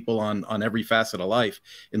with people on every facet of life,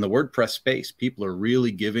 in the WordPress space, people are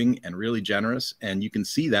really giving and really generous. And you can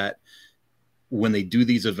see that when they do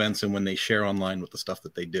these events and when they share online with the stuff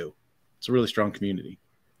that they do. It's a really strong community.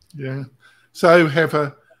 Yeah. So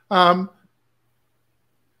Heather, I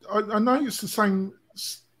noticed the same.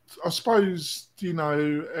 I suppose, you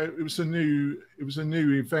know, it was a new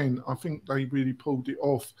event. I think they really pulled it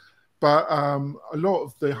off. But a lot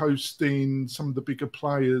of the hosting, some of the bigger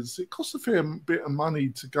players, it costs a fair bit of money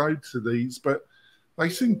to go to these, but they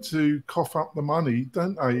seem to cough up the money,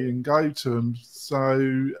 don't they, and go to them.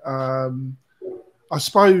 So I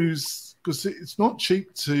suppose, because it's not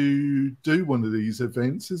cheap to do one of these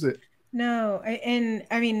events, is it? No, and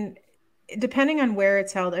I mean, depending on where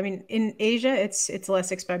it's held, I mean, in Asia, it's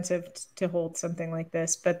less expensive to hold something like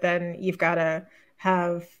this, but then you've got to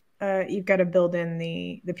have you've got to build in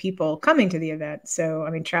the people coming to the event. So,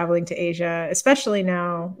 I mean, traveling to Asia, especially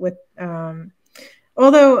now with,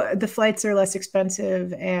 although the flights are less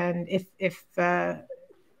expensive, and if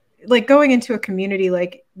like going into a community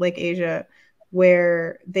like Asia,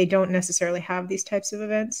 where they don't necessarily have these types of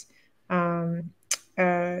events, so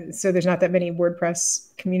there's not that many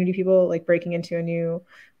WordPress community people like breaking into a new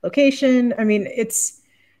location. I mean,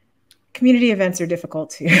 community events are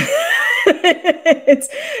difficult too.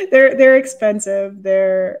 They're expensive.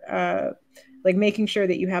 They're like making sure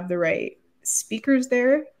that you have the right speakers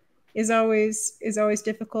there is always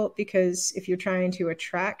difficult, because if you're trying to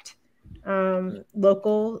attract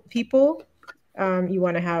local people, you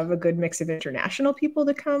want to have a good mix of international people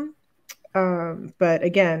to come. But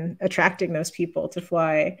again, attracting those people to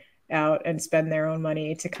fly out and spend their own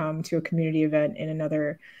money to come to a community event in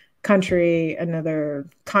another country, another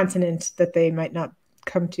continent that they might not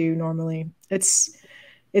come to normally, it's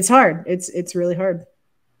hard. It's really hard.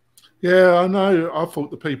 Yeah, I know. I thought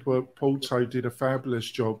the people at Porto did a fabulous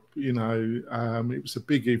job. You know, it was a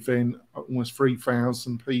big event, almost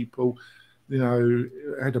 3,000 people. You know,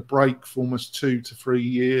 it had a break for almost 2 to 3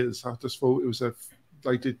 years. I just thought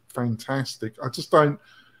they did fantastic. I just don't.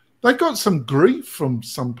 They got some grief from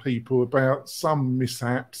some people about some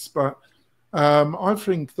mishaps, but I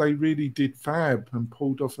think they really did fab and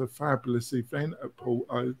pulled off a fabulous event at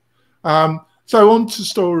Porto. So on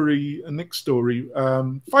to next story.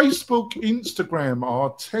 Facebook, Instagram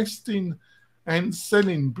are testing and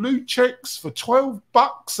selling blue checks for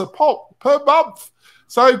 $12 a pop per month.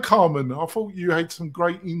 So Carmen, I thought you had some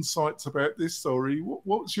great insights about this story.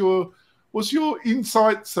 What's your What's your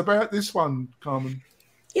insights about this one, Karmen?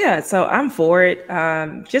 Yeah, so I'm for it.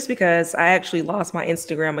 Just because I actually lost my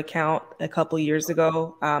Instagram account a couple years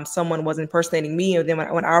ago. Someone was impersonating me, and then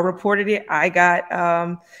when I reported it, I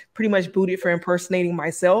got pretty much booted for impersonating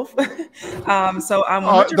myself. So I'm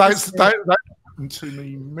 100%. That happened to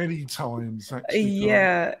me many times, actually.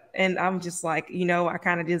 Yeah, and I'm just like, I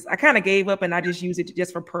kind of gave up, and I just use it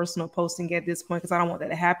just for personal posting at this point because I don't want that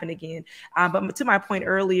to happen again. But to my point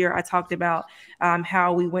earlier, I talked about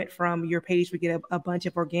how we went from your page would get a bunch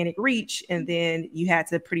of organic reach, and then you had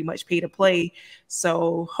to pretty much pay to play.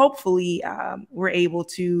 So hopefully we're able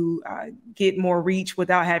to get more reach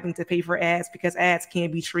without having to pay for ads, because ads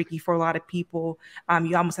can be tricky for a lot of people.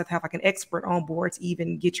 You almost have to have like an expert on board to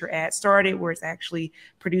even get your ad started, where it's actually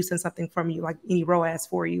producing something from you, like any ROAS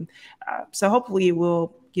for you. So hopefully it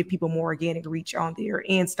will give people more organic reach on there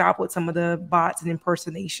and stop with some of the bots and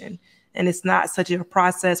impersonation. And it's not such a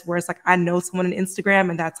process where it's like, I know someone on Instagram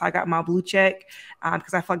and that's how I got my blue check,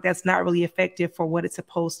 because I feel like that's not really effective for what it's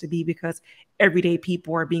supposed to be, because everyday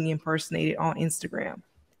people are being impersonated on Instagram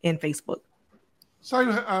and Facebook.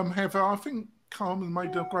 So, Heather, I think Karmen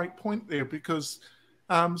made a great point there, because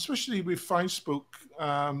especially with Facebook,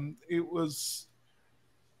 it was...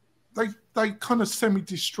 They kind of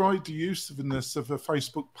semi-destroyed the usefulness of a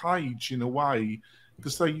Facebook page in a way,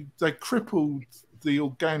 because they crippled the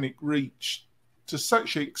organic reach to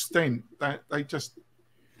such an extent that they just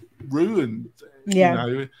ruined.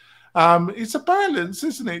 Yeah. It's a balance,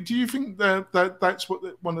 isn't it? Do you think that's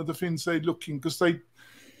what one of the things they're looking? Because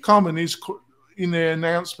Karmen is in their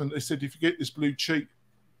announcement. They said if you get this blue check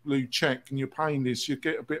and you're paying this, you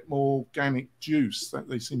get a bit more organic juice. That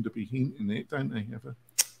they seem to be hinting it, don't they, Heather?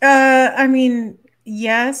 I mean,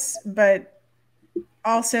 yes, but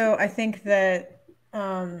also I think that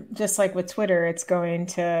just like with Twitter, it's going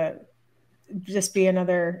to just be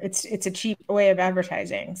it's a cheap way of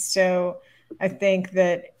advertising. So I think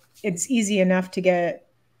that it's easy enough to get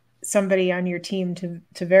somebody on your team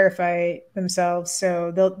to verify themselves,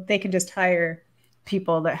 so they can just hire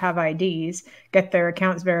people that have IDs, get their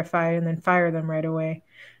accounts verified, and then fire them right away.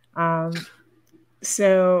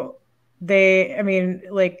 So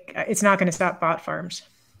it's not going to stop bot farms.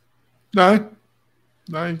 No,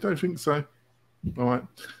 I don't think so. All right.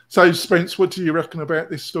 So, Spence, what do you reckon about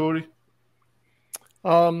this story?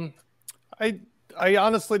 I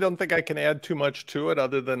honestly don't think I can add too much to it,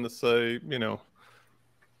 other than to say,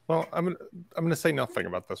 well, I'm gonna say nothing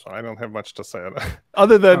about this one. I don't have much to say on it,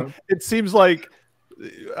 other than it seems like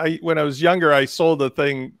when I was younger, I sold a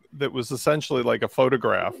thing that was essentially like a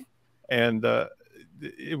photograph, and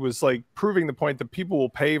it was like proving the point that people will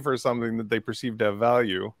pay for something that they perceive to have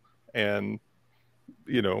value, and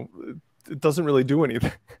it doesn't really do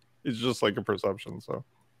anything. It's just like a perception. So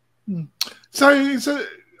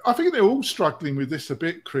I think they're all struggling with this a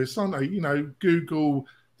bit, Chris, aren't they? Google,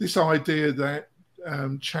 this idea that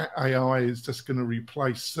chat AI is just going to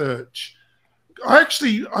replace search. I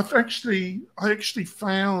actually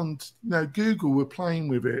found Google were playing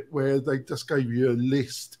with it, where they just gave you a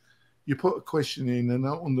list. You put a question in, and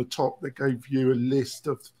on the top they gave you a list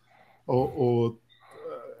of or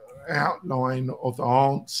outline of the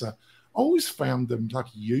answer. I always found them bloody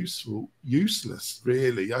useless,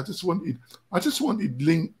 really. I just wanted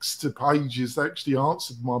links to pages that actually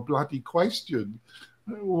answered my bloody question.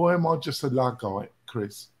 Or am I just a Luddite,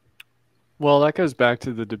 Chris? Well, that goes back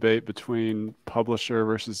to the debate between publisher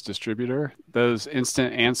versus distributor. Those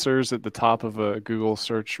instant answers at the top of a Google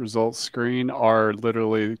search results screen are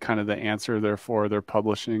literally kind of the answer. Therefore, they're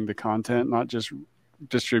publishing the content, not just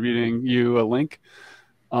distributing you a link.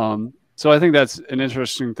 So I think that's an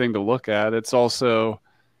interesting thing to look at. It's also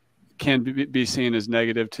can be seen as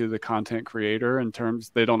negative to the content creator in terms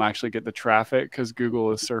they don't actually get the traffic because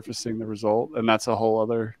Google is surfacing the result, and that's a whole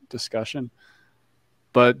other discussion.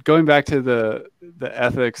 But going back to the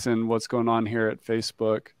ethics and what's going on here at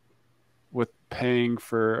Facebook with paying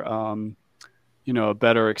for a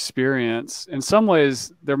better experience, in some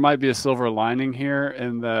ways there might be a silver lining here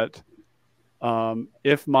in that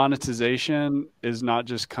if monetization is not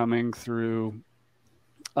just coming through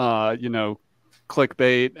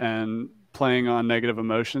clickbait and playing on negative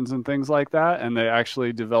emotions and things like that, and they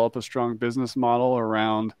actually develop a strong business model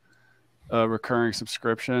around a recurring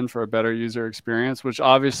subscription for a better user experience, which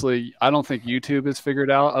obviously I don't think YouTube has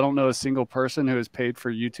figured out. I don't know a single person who has paid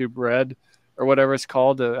for YouTube Red or whatever it's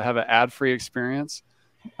called to have an ad-free experience.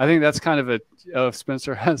 I think that's kind of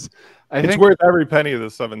Spencer has. It's worth every penny of the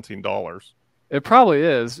 $17. It probably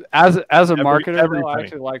is. As a marketer, though, I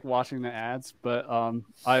actually like watching the ads, but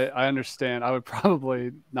I understand. I would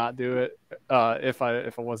probably not do it if I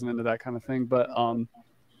wasn't into that kind of thing. But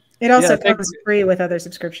It also comes free with other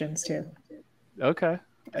subscriptions too. Okay.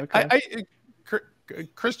 Okay.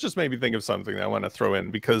 Chris just made me think of something that I want to throw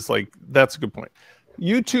in, because like that's a good point.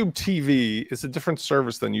 YouTube TV is a different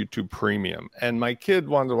service than YouTube Premium. And my kid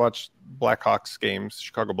wanted to watch Blackhawks games,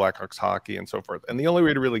 Chicago Blackhawks hockey and so forth. And the only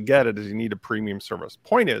way to really get it is you need a premium service.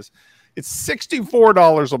 Point is, it's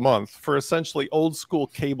 $64 a month for essentially old school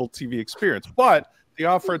cable TV experience. But they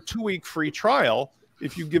offer a 2-week free trial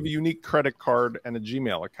if you give a unique credit card and a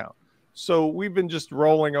Gmail account. So we've been just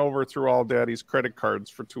rolling over through all daddy's credit cards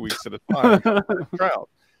for 2 weeks at a time. Trial.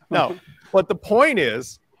 Now, but the point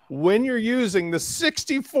is, when you're using the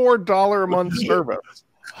 $64 a month service,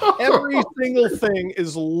 every single thing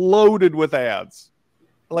is loaded with ads.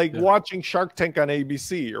 Like watching Shark Tank on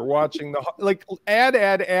ABC or watching the like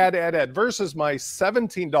ad versus my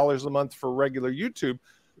 $17 a month for regular YouTube,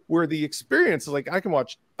 where the experience is like I can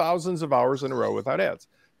watch thousands of hours in a row without ads.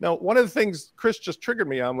 Now, one of the things Chris just triggered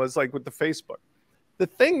me on was like with the Facebook. The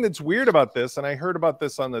thing that's weird about this, and I heard about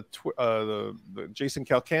this on the Jason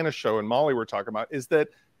Calcana show and Molly were talking about, is that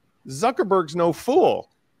Zuckerberg's no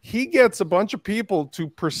fool. He gets a bunch of people to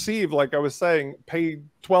perceive, like I was saying, pay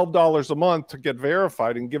 $12 a month to get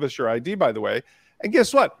verified and give us your ID, by the way. And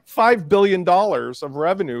guess what? $5 billion of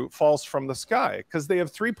revenue falls from the sky because they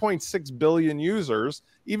have 3.6 billion users.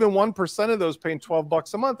 Even 1% of those paying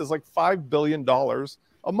 $12 a month is like $5 billion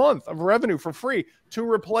a month of revenue for free to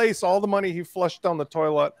replace all the money he flushed down the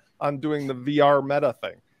toilet on doing the VR meta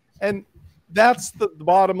thing. And that's the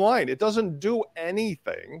bottom line. It doesn't do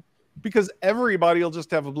anything because everybody will just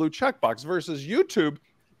have a blue checkbox versus YouTube.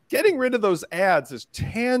 Getting rid of those ads is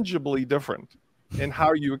tangibly different in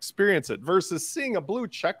how you experience it versus seeing a blue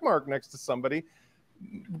check mark next to somebody.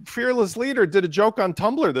 Fearless Leader did a joke on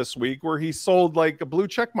Tumblr this week where he sold like a blue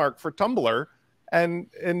check mark for Tumblr and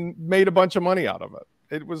made a bunch of money out of it.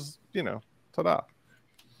 It was, you know, ta-da.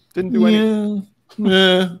 Didn't do anything.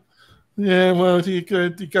 Yeah, well, you go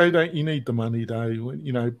that you need the money, though.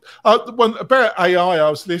 You know, about AI, I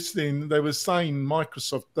was listening. They were saying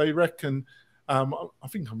Microsoft, they reckon, I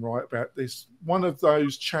think I'm right about this, one of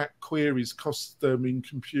those chat queries costs them in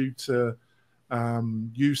computer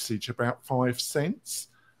usage about 5 cents.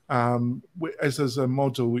 As a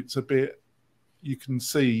model, it's a bit, you can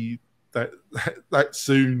see that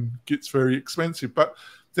soon gets very expensive. But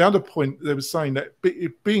the other point, they were saying that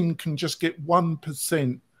if Bing can just get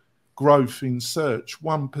 1% growth in search,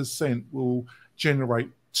 1% will generate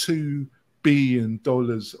 $2 billion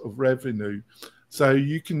of revenue. So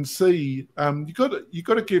you can see you got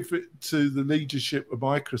to give it to the leadership of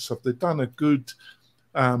Microsoft. They've done a good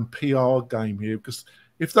PR game here, because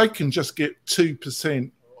if they can just get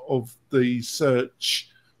 2% of the search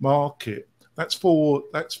market, that's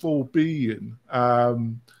 $4 billion.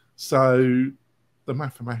 So the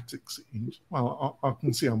mathematics, well, I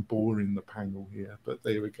can see I'm boring the panel here, but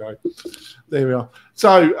there we go. There we are.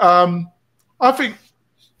 So I think,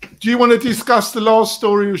 do you want to discuss the last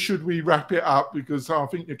story or should we wrap it up? Because I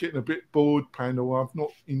think you're getting a bit bored, panel. I've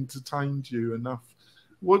not entertained you enough.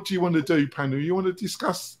 What do you want to do, panel? You want to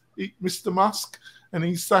discuss Mr. Musk and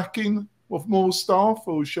his sacking of more staff,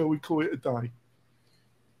 or shall we call it a day?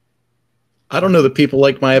 I don't know that people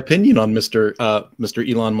like my opinion on Mr.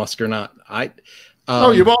 Elon Musk or not.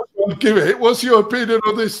 You might want to give it. What's your opinion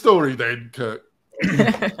on this story then, Kirk?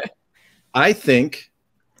 I think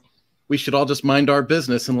we should all just mind our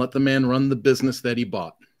business and let the man run the business that he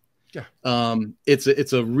bought. Yeah.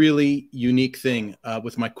 It's a really unique thing.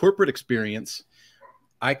 With my corporate experience,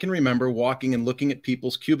 I can remember walking and looking at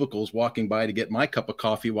people's cubicles, walking by to get my cup of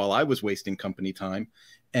coffee while I was wasting company time,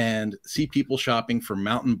 and see people shopping for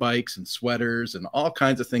mountain bikes and sweaters and all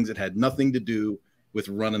kinds of things that had nothing to do with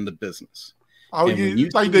running the business. Oh, they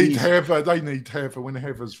need Heather. They need Heather when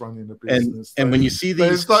Heather's running the business. And when you see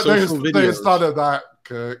these social videos, there's none of that,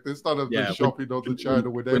 Kirk. There's none of the shopping on the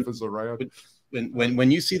channel when Heather's around.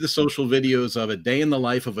 When you see the social videos of a day in the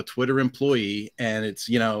life of a Twitter employee, and it's,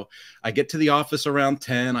 you know, I get to the office around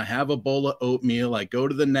 10, I have a bowl of oatmeal, I go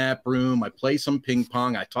to the nap room, I play some ping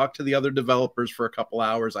pong, I talk to the other developers for a couple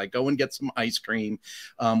hours, I go and get some ice cream,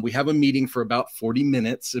 we have a meeting for about 40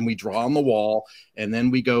 minutes, and we draw on the wall, and then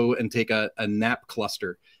we go and take a nap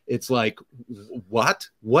cluster. It's like, what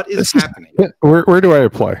is happening? Where do I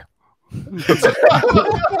apply? That's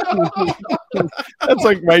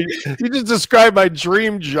like you just described my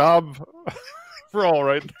dream job for all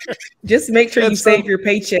right there. Just make sure you save your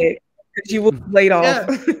paycheck because you will be laid off.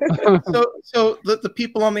 Yeah. so the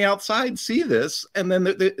people on the outside see this, and then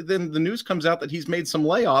the news comes out that he's made some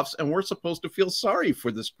layoffs, and we're supposed to feel sorry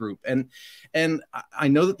for this group. And I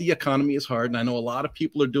know that the economy is hard, and I know a lot of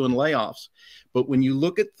people are doing layoffs, but when you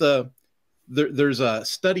look at the there's a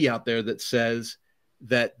study out there that says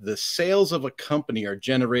that the sales of a company are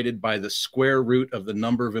generated by the square root of the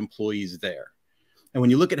number of employees there. And when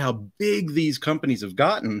you look at how big these companies have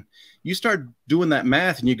gotten, you start doing that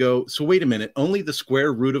math and you go, so wait a minute, only the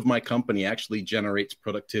square root of my company actually generates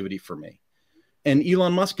productivity for me. And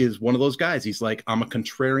Elon Musk is one of those guys. He's like, I'm a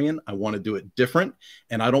contrarian. I want to do it different.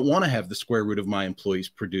 And I don't want to have the square root of my employees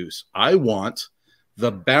produce. I want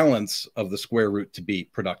the balance of the square root to be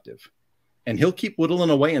productive. And he'll keep whittling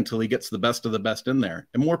away until he gets the best of the best in there.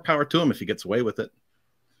 And more power to him if he gets away with it.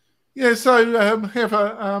 Yeah. So,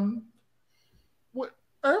 Heather,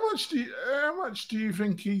 how much do you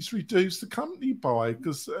think he's reduced the company by?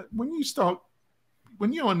 Because when you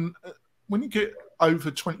get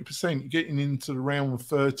over 20%, you're getting into around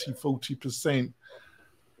 30–40%.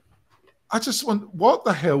 I just wonder, what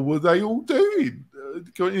the hell were they all doing?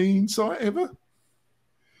 Got any insight, ever?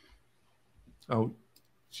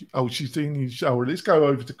 She's doing his shower. Let's go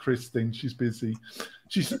over to Christine. She's busy.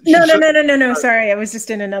 No. Sorry, I was just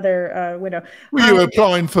in another window. Well, you were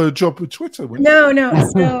applying for a job with Twitter, weren't you?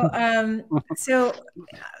 No. So,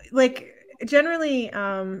 like, generally,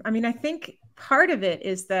 I mean, I think part of it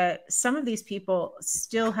is that some of these people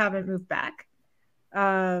still haven't moved back.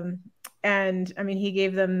 And I mean, he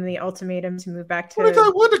gave them the ultimatum to move back to. Well, they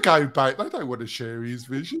don't want to go back. They don't want to share his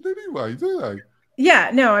vision anyway, do they?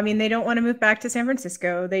 Yeah, no, I mean, they don't want to move back to San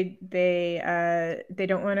Francisco. They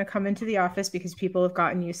don't want to come into the office because people have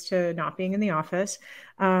gotten used to not being in the office.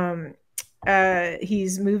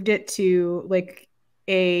 He's moved it to like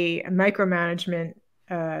a micromanagement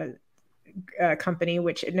company,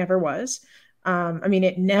 which it never was. I mean,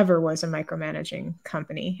 it never was a micromanaging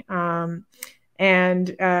company.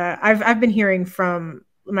 And I've been hearing from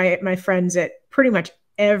my friends at pretty much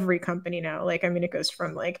every company now. Like, I mean, it goes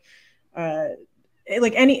from like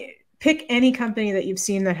pick any company that you've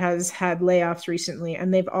seen that has had layoffs recently,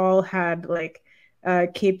 and they've all had like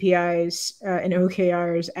KPIs and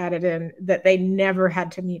OKRs added in that they never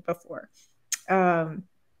had to meet before. And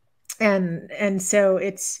so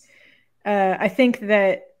it's I think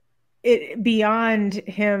that beyond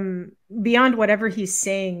whatever he's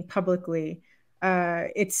saying publicly,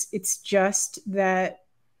 it's just that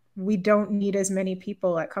we don't need as many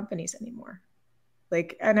people at companies anymore.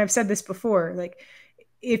 Like, and I've said this before, like,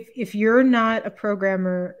 if you're not a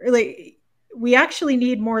programmer, like, we actually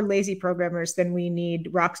need more lazy programmers than we need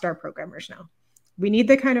rock star programmers now. We need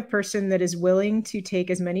the kind of person that is willing to take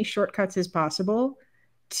as many shortcuts as possible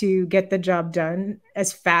to get the job done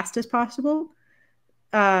as fast as possible.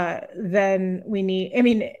 Then we need, I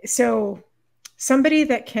mean, so somebody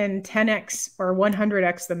that can 10x or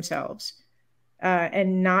 100x themselves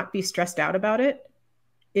and not be stressed out about it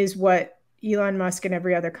is what Elon Musk and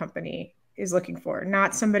every other company is looking for.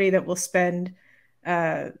 Not somebody that will spend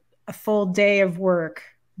a full day of work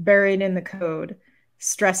buried in the code,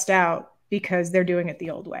 stressed out because they're doing it the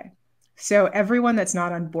old way. So everyone that's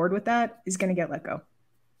not on board with that is going to get let go.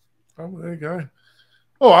 Oh, there you go.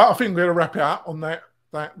 All right, I think we're going to wrap it up on that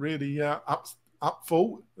really up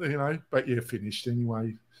thought, you know, but you're finished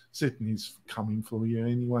anyway. Sydney's coming for you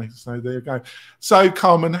anyway, so there you go. So,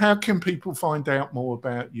 Karmen, how can people find out more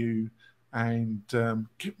about you and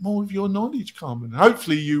get more of your knowledge, Karmen?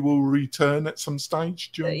 Hopefully you will return at some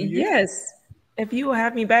stage during the year. Yes. If you will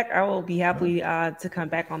have me back, I will be happy to come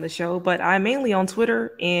back on the show. But I'm mainly on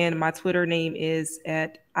Twitter, and my Twitter name is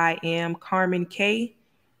at I am Karmen K,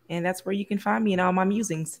 and that's where you can find me and all my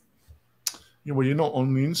musings. Yeah, well, you're not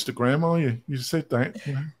on the Instagram, are you? You said that,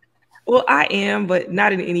 you know. Well, I am, but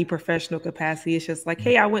not in any professional capacity. It's just like,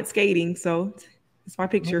 hey, I went skating, so it's my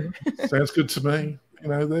picture. Sounds good to me. You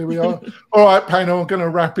know, there we are. All right, panel, I'm going to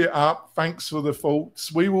wrap it up. Thanks for the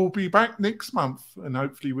thoughts. We will be back next month, and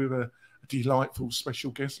hopefully with a delightful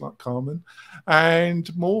special guest like Karmen,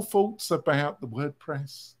 and more thoughts about the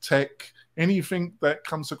WordPress, tech, anything that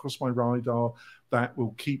comes across my radar that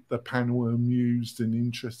will keep the panel amused and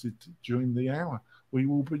interested during the hour. We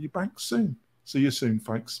will be back soon. See you soon,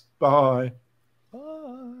 folks. Bye. Bye.